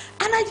Dulles.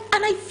 And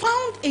I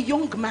found a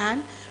young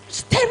man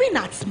staring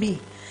at me.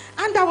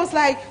 And I was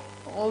like,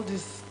 all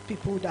these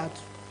people that,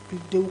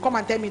 they will come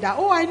and tell me that,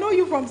 oh, I know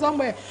you from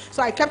somewhere.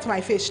 So I kept my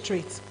face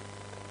straight.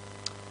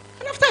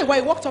 And after a while,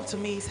 he walked up to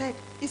me. He said,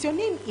 is your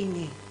name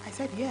Ini? I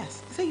said,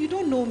 yes. He said, you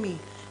don't know me.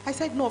 I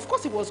said, no. Of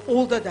course, he was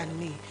older than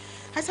me.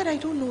 I said, I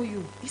don't know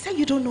you. He said,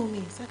 you don't know me.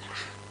 He said,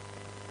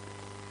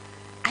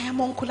 I am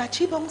Uncle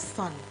Achibong's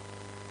son.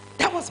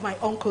 That was my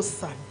uncle's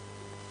son.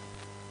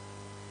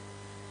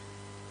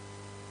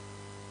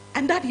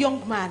 And that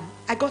young man,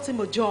 I got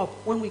him a job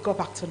when we got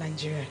back to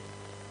Nigeria.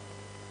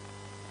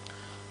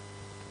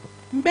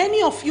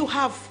 Many of you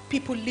have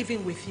people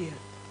living with you.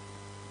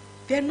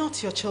 They're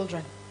not your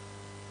children.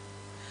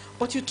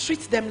 But you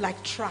treat them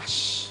like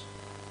trash.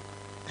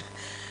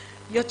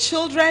 Your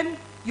children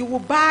You will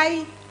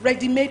buy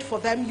ready-made for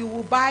them. You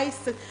will buy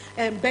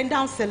bend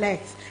down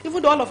select.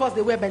 Even though all of us,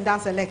 they wear bend down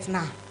select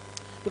now.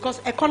 Because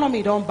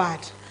economy don't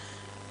bad.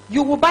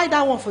 You will buy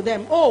that one for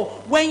them. Oh,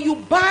 when you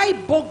buy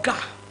burger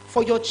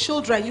for your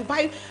children, you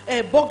buy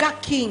Burger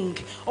King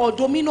or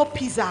Domino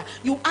Pizza,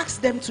 you ask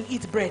them to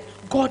eat bread.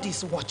 God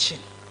is watching.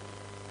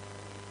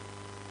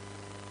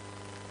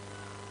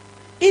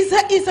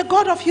 He's a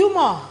God of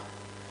humor.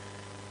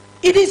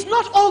 It is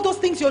not all those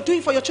things you're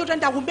doing for your children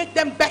that will make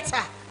them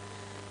better.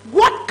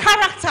 What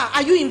character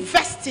are you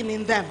investing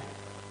in them?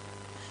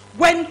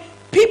 When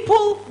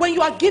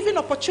you are given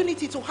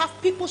opportunity to have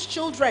people's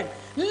children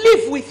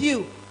live with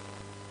you.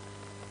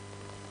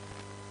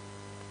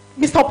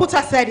 Mr.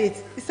 Puta said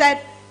it. He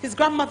said his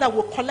grandmother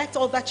will collect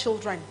all the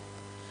children.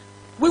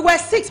 We were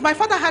 6. My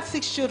father had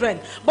 6 children.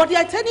 But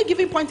at any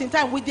given point in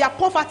time, with their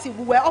poverty,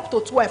 we were up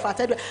to 12.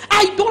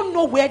 I don't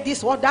know where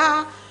this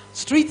other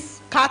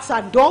streets, cats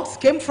and dogs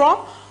came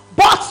from,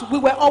 but we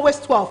were always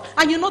 12.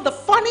 And you know the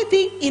funny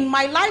thing, in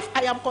my life,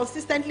 I am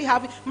consistently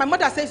having, my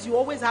mother says you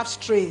always have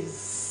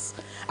strays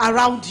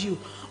around you.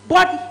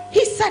 But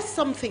he said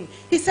something.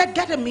 He said,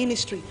 get a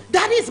ministry.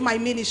 That is my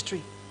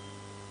ministry.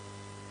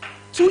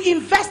 To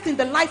invest in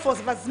the life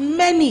of as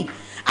many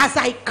as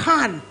I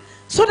can,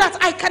 so that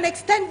I can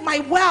extend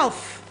my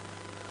wealth.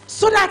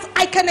 So that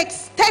I can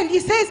extend. He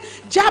says,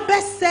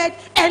 Jabez said,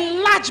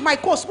 enlarge my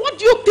cause. What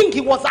do you think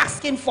he was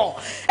asking for?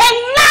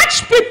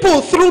 Enlarge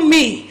people through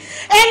me.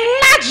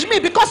 Enlarge me,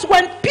 because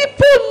when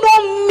people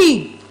know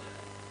me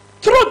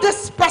through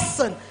this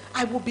person,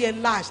 I will be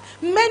enlarged.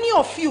 Many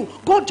of you,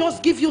 God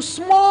just give you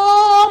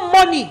small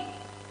money.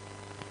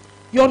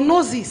 Your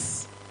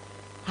noses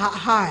are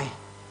high.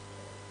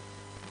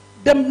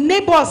 The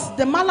neighbors,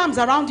 the malams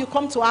around you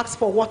come to ask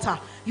for water.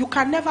 You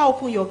can never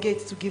open your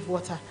gates to give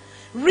water.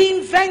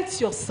 Reinvent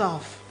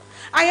yourself.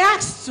 I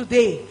ask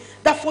today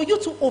that for you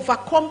to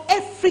overcome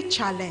every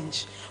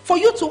challenge, for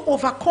you to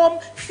overcome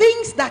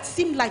things that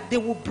seem like they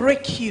will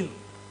break you.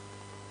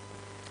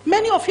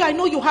 Many of you, I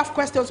know you have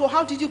questions. So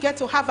how did you get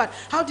to Harvard?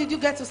 How did you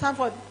get to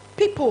Stanford?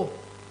 People.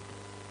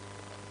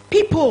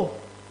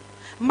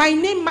 My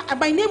name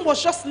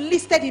was just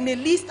listed in a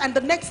list, and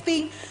the next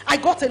thing, I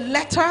got a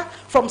letter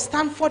from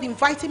Stanford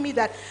inviting me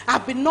that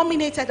I've been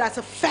nominated as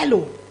a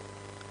fellow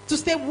to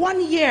stay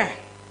 1 year.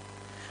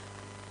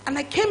 And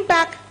I came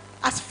back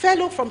as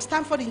fellow from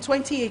Stanford in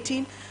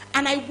 2018,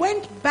 and I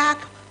went back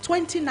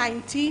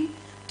 2019,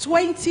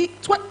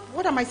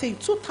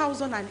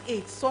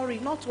 2008, sorry,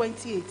 not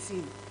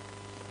 2018.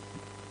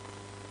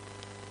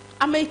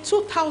 I'm a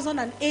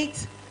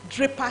 2008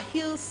 Draper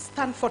Hill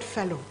Stanford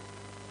Fellow.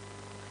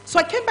 So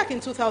I came back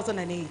in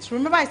 2008.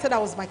 Remember I said I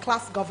was my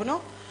class governor?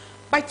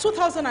 By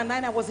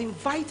 2009, I was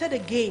invited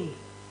again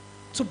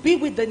to be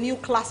with the new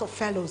class of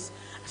fellows.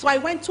 So I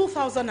went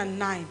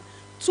 2009,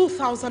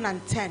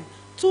 2010,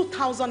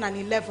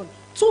 2011,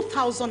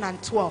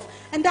 2012.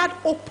 And that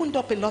opened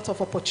up a lot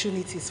of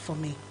opportunities for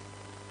me.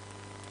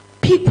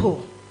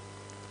 People,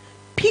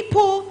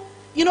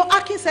 you know,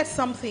 Akin said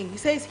something. He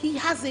says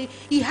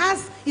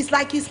it's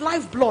like his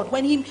lifeblood.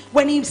 When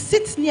he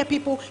sits near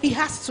people, he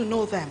has to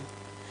know them.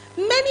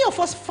 Many of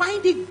us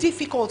find it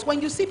difficult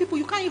when you see people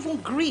you can't even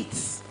greet.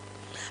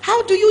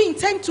 How do you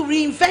intend to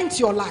reinvent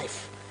your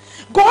life?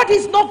 God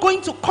is not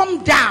going to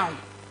come down.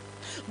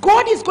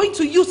 God is going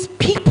to use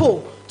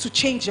people to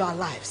change our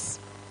lives.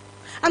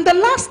 And the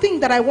last thing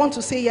that I want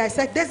to say here, I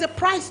said there's a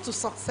price to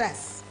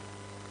success.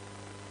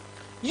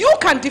 You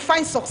can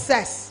define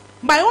success.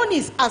 My own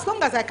is as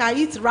long as I can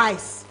eat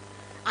rice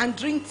and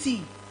drink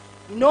tea.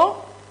 You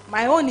know,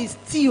 my own is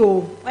tea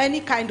or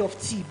any kind of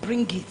tea,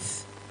 bring it.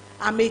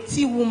 I'm a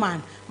tea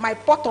woman. My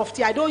pot of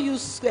tea, I don't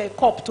use a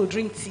cup to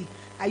drink tea.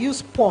 I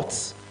use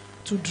pots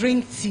to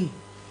drink tea.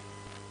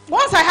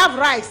 Once I have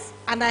rice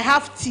and I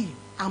have tea,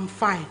 I'm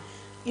fine.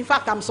 In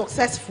fact, I'm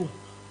successful.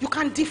 You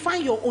can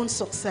define your own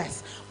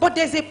success. But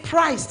there's a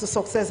price to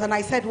success. And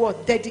I said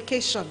what?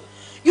 Dedication.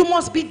 You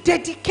must be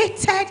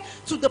dedicated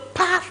to the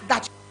path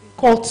that you're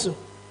called to.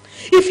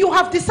 If you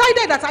have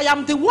decided that I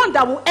am the one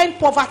that will end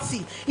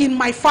poverty in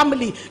my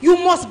family, you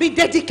must be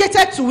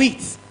dedicated to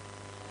it.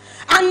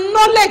 And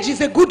knowledge is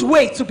a good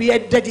way to be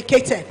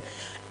dedicated.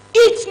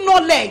 Eat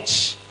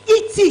knowledge.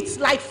 Eat it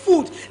like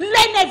food.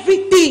 Learn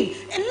everything.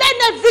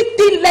 Learn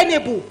everything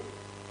learnable.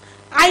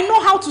 I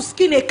know how to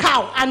skin a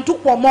cow and do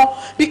pomo,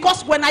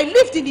 because when I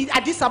lived in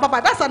Addis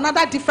Ababa, that's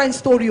another different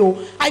story.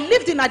 I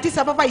lived in Addis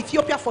Ababa,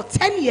 Ethiopia for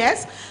 10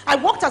 years. I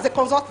worked as a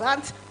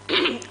consultant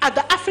at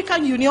the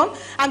African Union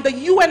and the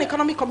UN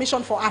Economic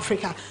Commission for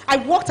Africa. I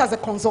worked as a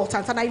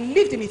consultant and I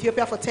lived in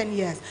Ethiopia for 10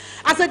 years.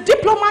 As a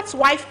diplomat's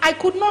wife, I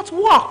could not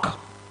work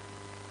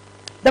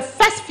the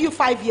first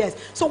 5 years.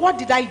 So what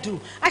did I do?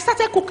 I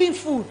started cooking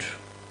food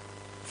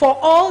for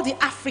all the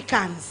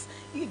Africans.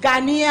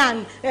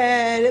 Ghanaian,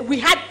 we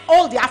had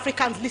all the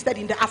Africans listed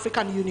in the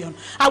African Union.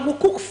 I would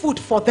cook food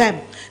for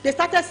them. They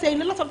started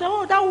saying, a lot of them,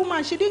 oh, that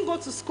woman, she didn't go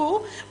to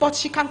school, but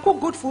she can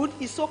cook good food.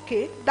 It's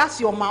okay. That's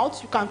your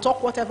mouth. You can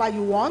talk whatever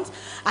you want.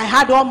 I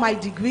had all my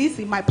degrees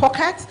in my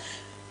pocket.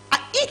 I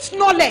eat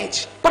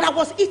knowledge, but I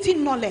was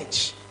eating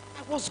knowledge.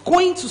 I was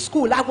going to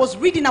school, I was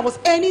reading, I was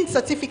earning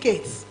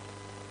certificates.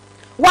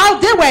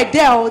 While they were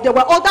there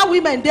were other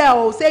women there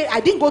who say, I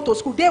didn't go to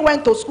school. They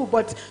went to school,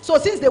 but so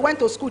since they went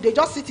to school, they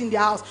just sit in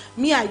their house.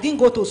 Me, I didn't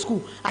go to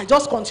school. I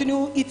just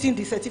continue eating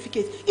the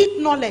certificate.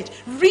 Eat knowledge.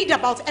 Read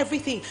about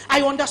everything.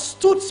 I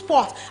understood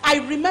sport. I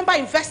remember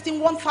investing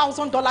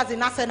 $1,000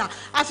 in Arsenal.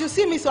 As you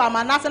see me, so I'm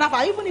an Arsenal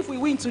fan. Even if we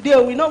win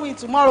today, we know win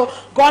tomorrow.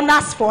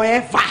 Gunners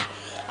forever.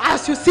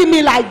 As you see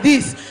me like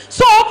this.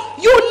 So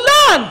you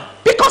learn,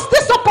 because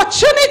these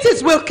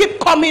opportunities will keep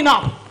coming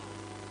up.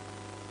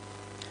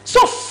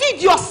 So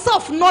feed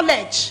yourself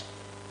knowledge.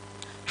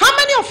 How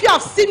many of you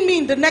have seen me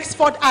in the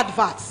Nextford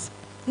adverts?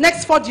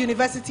 Nextford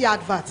University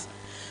adverts.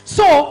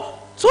 So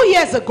 2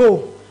 years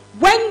ago,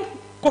 when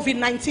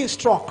COVID-19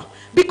 struck,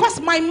 because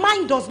my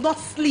mind does not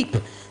sleep.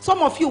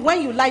 Some of you,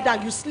 when you lie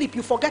down, you sleep,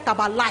 you forget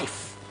about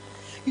life.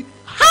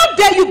 How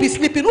dare you be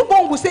sleeping?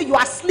 Ubong will say you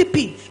are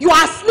sleeping. You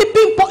are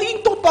sleeping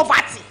into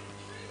poverty.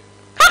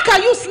 How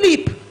can you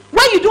sleep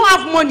when you don't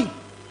have money?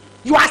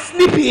 You are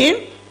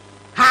sleeping?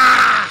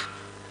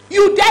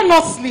 You dare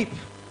not sleep.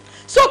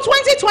 So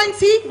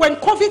 2020, when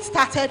COVID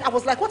started, I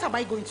was like, what am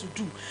I going to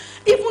do?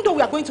 Even though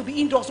we are going to be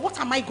indoors, what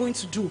am I going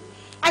to do?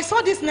 I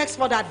saw this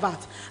Nextford advert.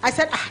 I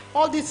said,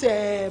 all these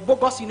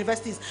bogus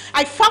universities.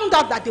 I found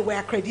out that they were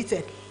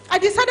accredited. I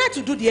decided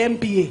to do the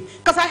MBA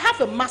because I have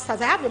a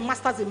master's. I have a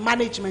master's in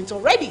management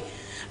already.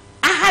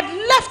 I had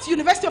left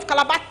University of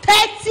Calabar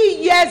 30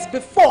 years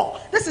before.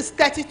 This is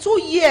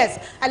 32 years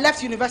I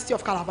left University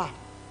of Calabar.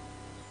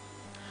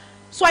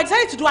 So I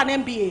decided to do an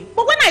MBA.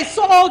 But when I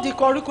saw all the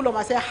curriculum,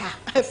 I said,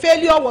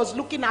 failure was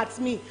looking at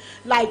me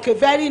like a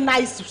very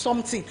nice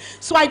something.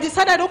 So I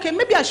decided, okay,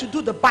 maybe I should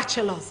do the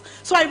bachelor's.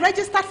 So I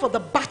registered for the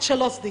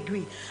bachelor's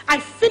degree. I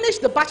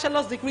finished the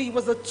bachelor's degree. It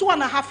was a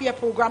 2.5-year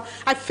program.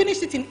 I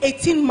finished it in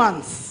 18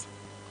 months.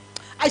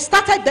 I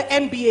started the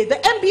MBA. The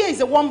MBA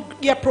is a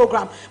 1-year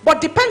program,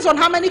 but depends on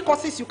how many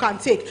courses you can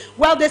take.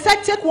 Well, they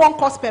said take 1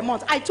 course per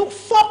month. I took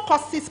 4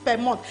 courses per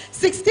month.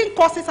 16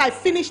 courses I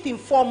finished in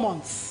 4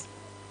 months.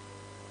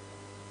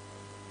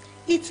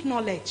 Eat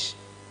knowledge.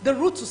 The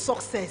route to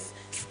success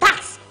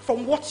starts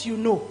from what you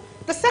know.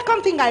 The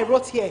second thing I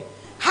wrote here,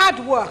 hard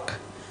work.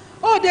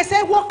 Oh, they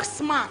say work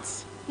smart,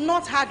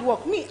 not hard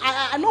work. Me,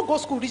 I don't go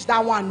school reach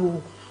that one.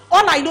 No.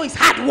 All I know is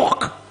hard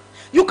work.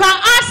 You can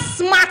add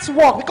smart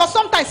work, because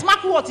sometimes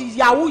smart work is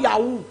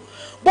yahoo.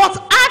 But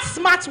add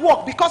smart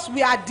work because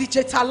we are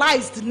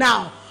digitalized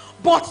now.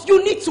 But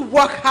you need to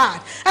work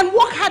hard. And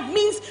work hard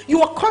means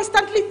you are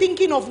constantly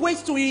thinking of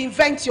ways to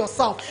reinvent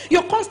yourself.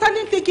 You're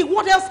constantly thinking,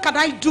 what else can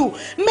I do?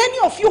 Many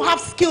of you have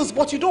skills,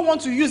 but you don't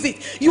want to use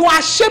it. You are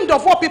ashamed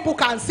of what people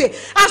can say.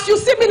 As you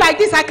see me like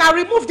this, I can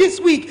remove this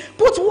wig,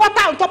 put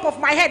water on top of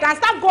my head, and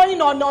start going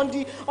on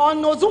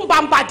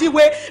Zumbambadi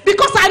way,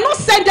 because I don't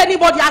send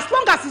anybody as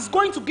long as it's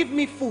going to give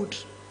me food.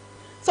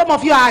 Some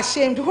of you are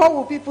ashamed. What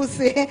will people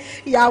say?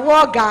 Yeah,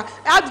 Oga.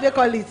 How do they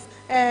call it?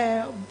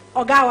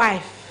 Oga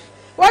wife.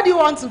 What do you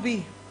want to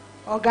be?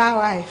 Oga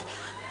wife.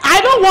 I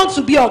don't want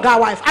to be Oga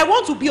wife. I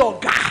want to be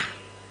Oga.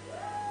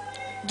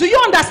 Do you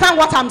understand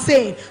what I'm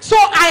saying? So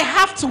I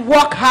have to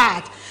work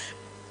hard.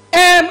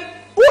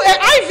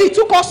 Ivy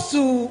took us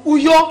to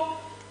Uyo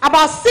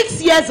about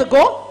 6 years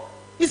ago.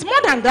 It's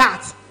more than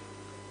that.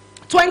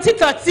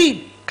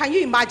 2013. Can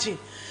you imagine?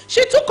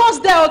 She took us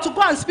there to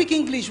go and speak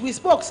English. We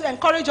spoke,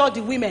 encourage all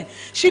the women.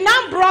 She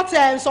now brought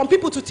some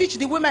people to teach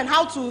the women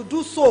how to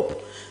do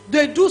soap.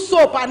 They do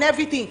soap and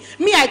everything.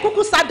 Me, I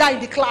kuku sat down in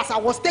the class. I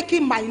was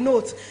taking my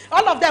notes.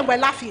 All of them were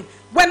laughing.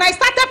 When I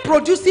started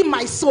producing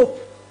my soap,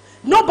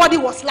 nobody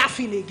was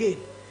laughing again.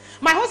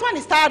 My husband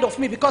is tired of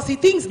me because he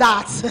thinks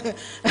that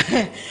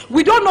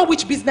we don't know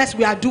which business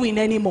we are doing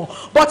anymore.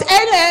 But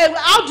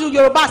how do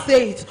Yoruba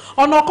say it?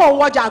 I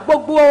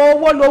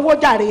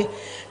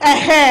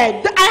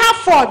have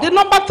 4. The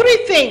number 3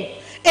 thing,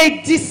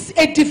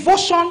 a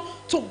devotion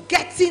to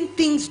getting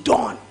things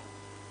done.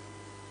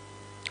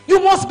 You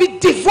must be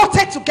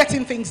devoted to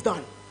getting things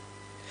done.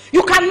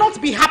 You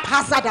cannot be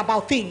haphazard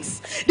about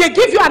things. They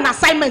give you an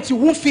assignment, you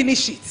won't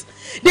finish it.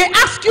 They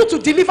ask you to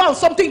deliver on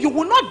something, you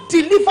will not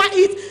deliver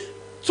it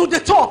to the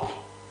top.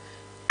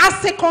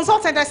 As a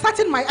consultant, I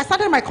started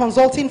my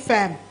consulting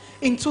firm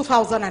in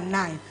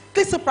 2009.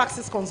 This is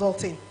Praxis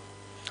Consulting.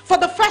 For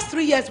the first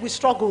 3 years, we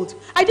struggled.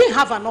 I didn't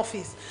have an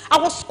office. I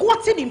was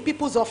squatting in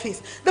people's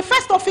office. The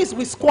first office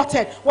we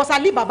squatted was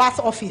Ali Baba's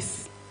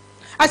office.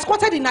 I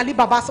squatted in Ali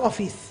Baba's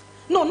office.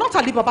 No, not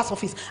Ali Baba's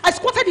office. I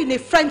squatted in a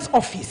friend's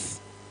office.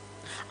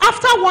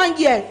 After 1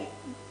 year,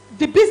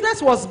 the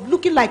business was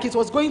looking like it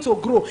was going to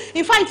grow.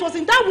 In fact, it was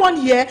in that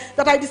 1 year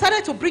that I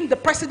decided to bring the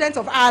president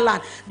of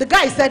Ireland. The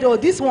guy said, oh,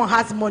 this one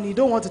has money,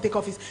 don't want to take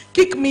office.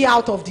 Kick me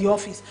out of the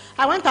office.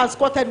 I went and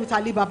squatted with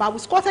Ali Baba. We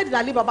squatted in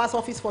Ali Baba's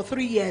office for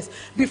 3 years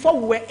before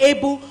we were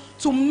able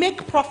to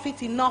make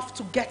profit enough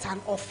to get an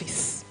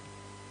office.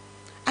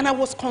 And I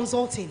was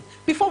consulting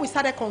before we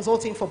started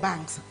consulting for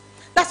banks.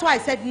 That's why I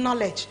said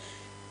knowledge.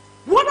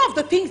 One of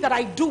the things that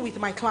I do with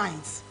my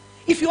clients,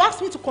 if you ask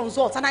me to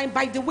consult, and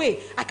by the way,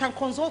 I can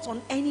consult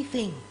on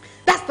anything.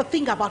 That's the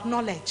thing about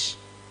knowledge.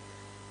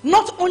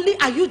 Not only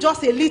are you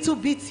just a little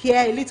bit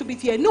here, a little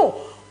bit here.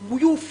 No,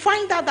 you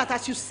find out that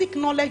as you seek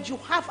knowledge, you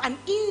have an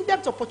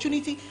in-depth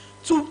opportunity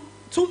to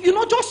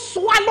just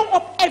swallow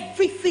up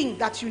everything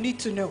that you need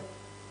to know.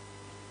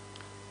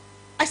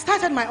 I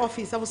started my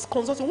office. I was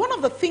consulting. One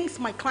of the things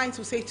my clients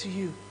will say to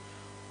you,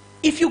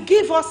 if you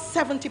give us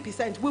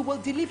 70%, we will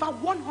deliver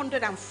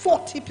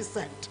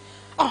 140%,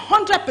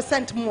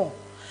 100% more.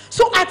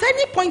 So at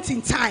any point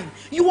in time,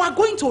 you are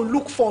going to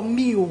look for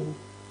me.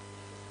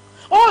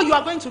 Oh, you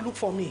are going to look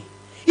for me.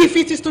 If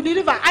it is to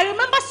deliver. I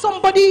remember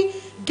somebody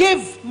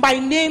gave my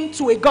name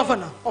to a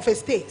governor of a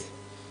state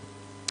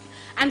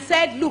and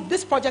said, look,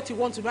 this project you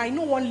want to do, I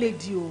know one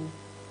lady,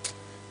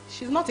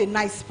 she's not a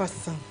nice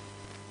person.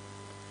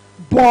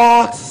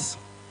 But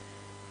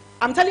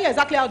I'm telling you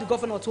exactly how the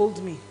governor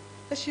told me.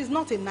 That she's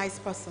not a nice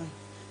person.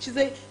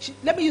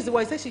 Let me use the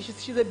word,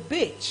 she's a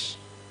bitch.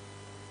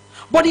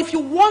 But if you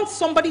want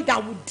somebody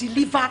that would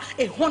deliver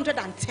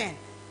 110,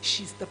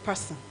 she's the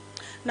person.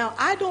 Now,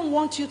 I don't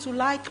want you to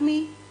like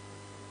me,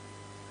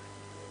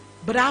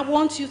 but I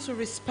want you to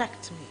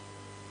respect me.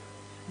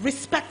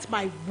 Respect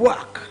my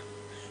work.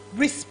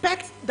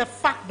 Respect the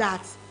fact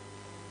that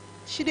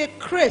she dey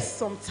craze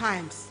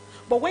sometimes,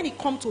 but when it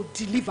comes to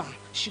deliver,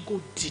 she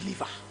go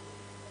deliver.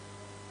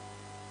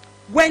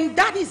 When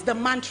that is the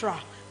mantra,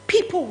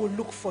 people will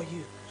look for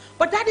you.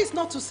 But that is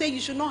not to say you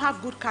should not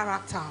have good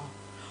character.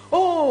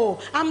 Oh,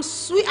 I'm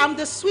sweet. I'm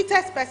the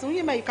sweetest person.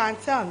 You can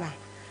tell now.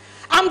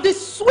 I'm the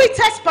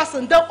sweetest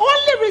person. The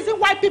only reason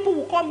why people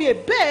will call me a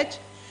bitch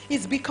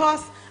is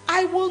because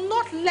I will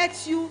not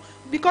let you,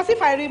 because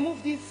if I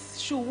remove this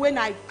shoe when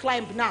I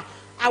climb now,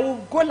 I will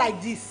go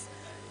like this.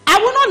 I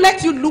will not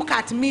let you look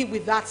at me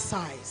with that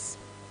size.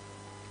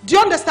 Do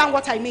you understand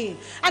what I mean?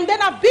 And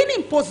then I've been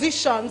in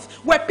positions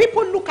where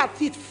people look at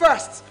it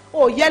first.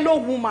 Oh, yellow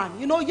woman.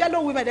 You know,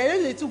 yellow women, they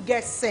don't need to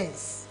get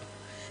sense.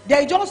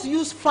 They just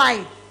use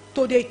fine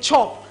to the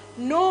chop.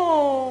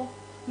 No.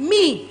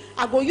 Me,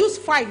 I go use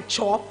fine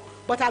chop,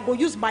 but I go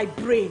use my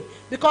brain.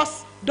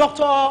 Because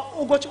Dr.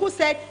 Ogochukwu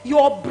said,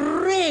 your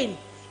brain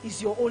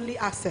is your only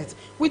asset.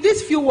 With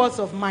these few words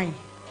of mine,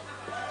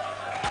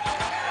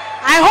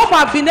 I hope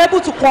I've been able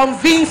to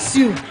convince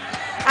you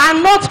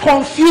and not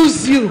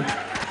confuse you.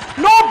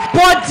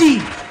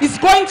 Nobody is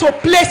going to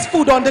place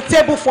food on the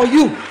table for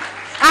you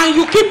and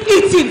you keep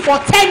eating for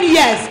 10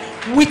 years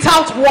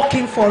without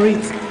working for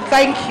it.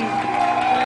 Thank you.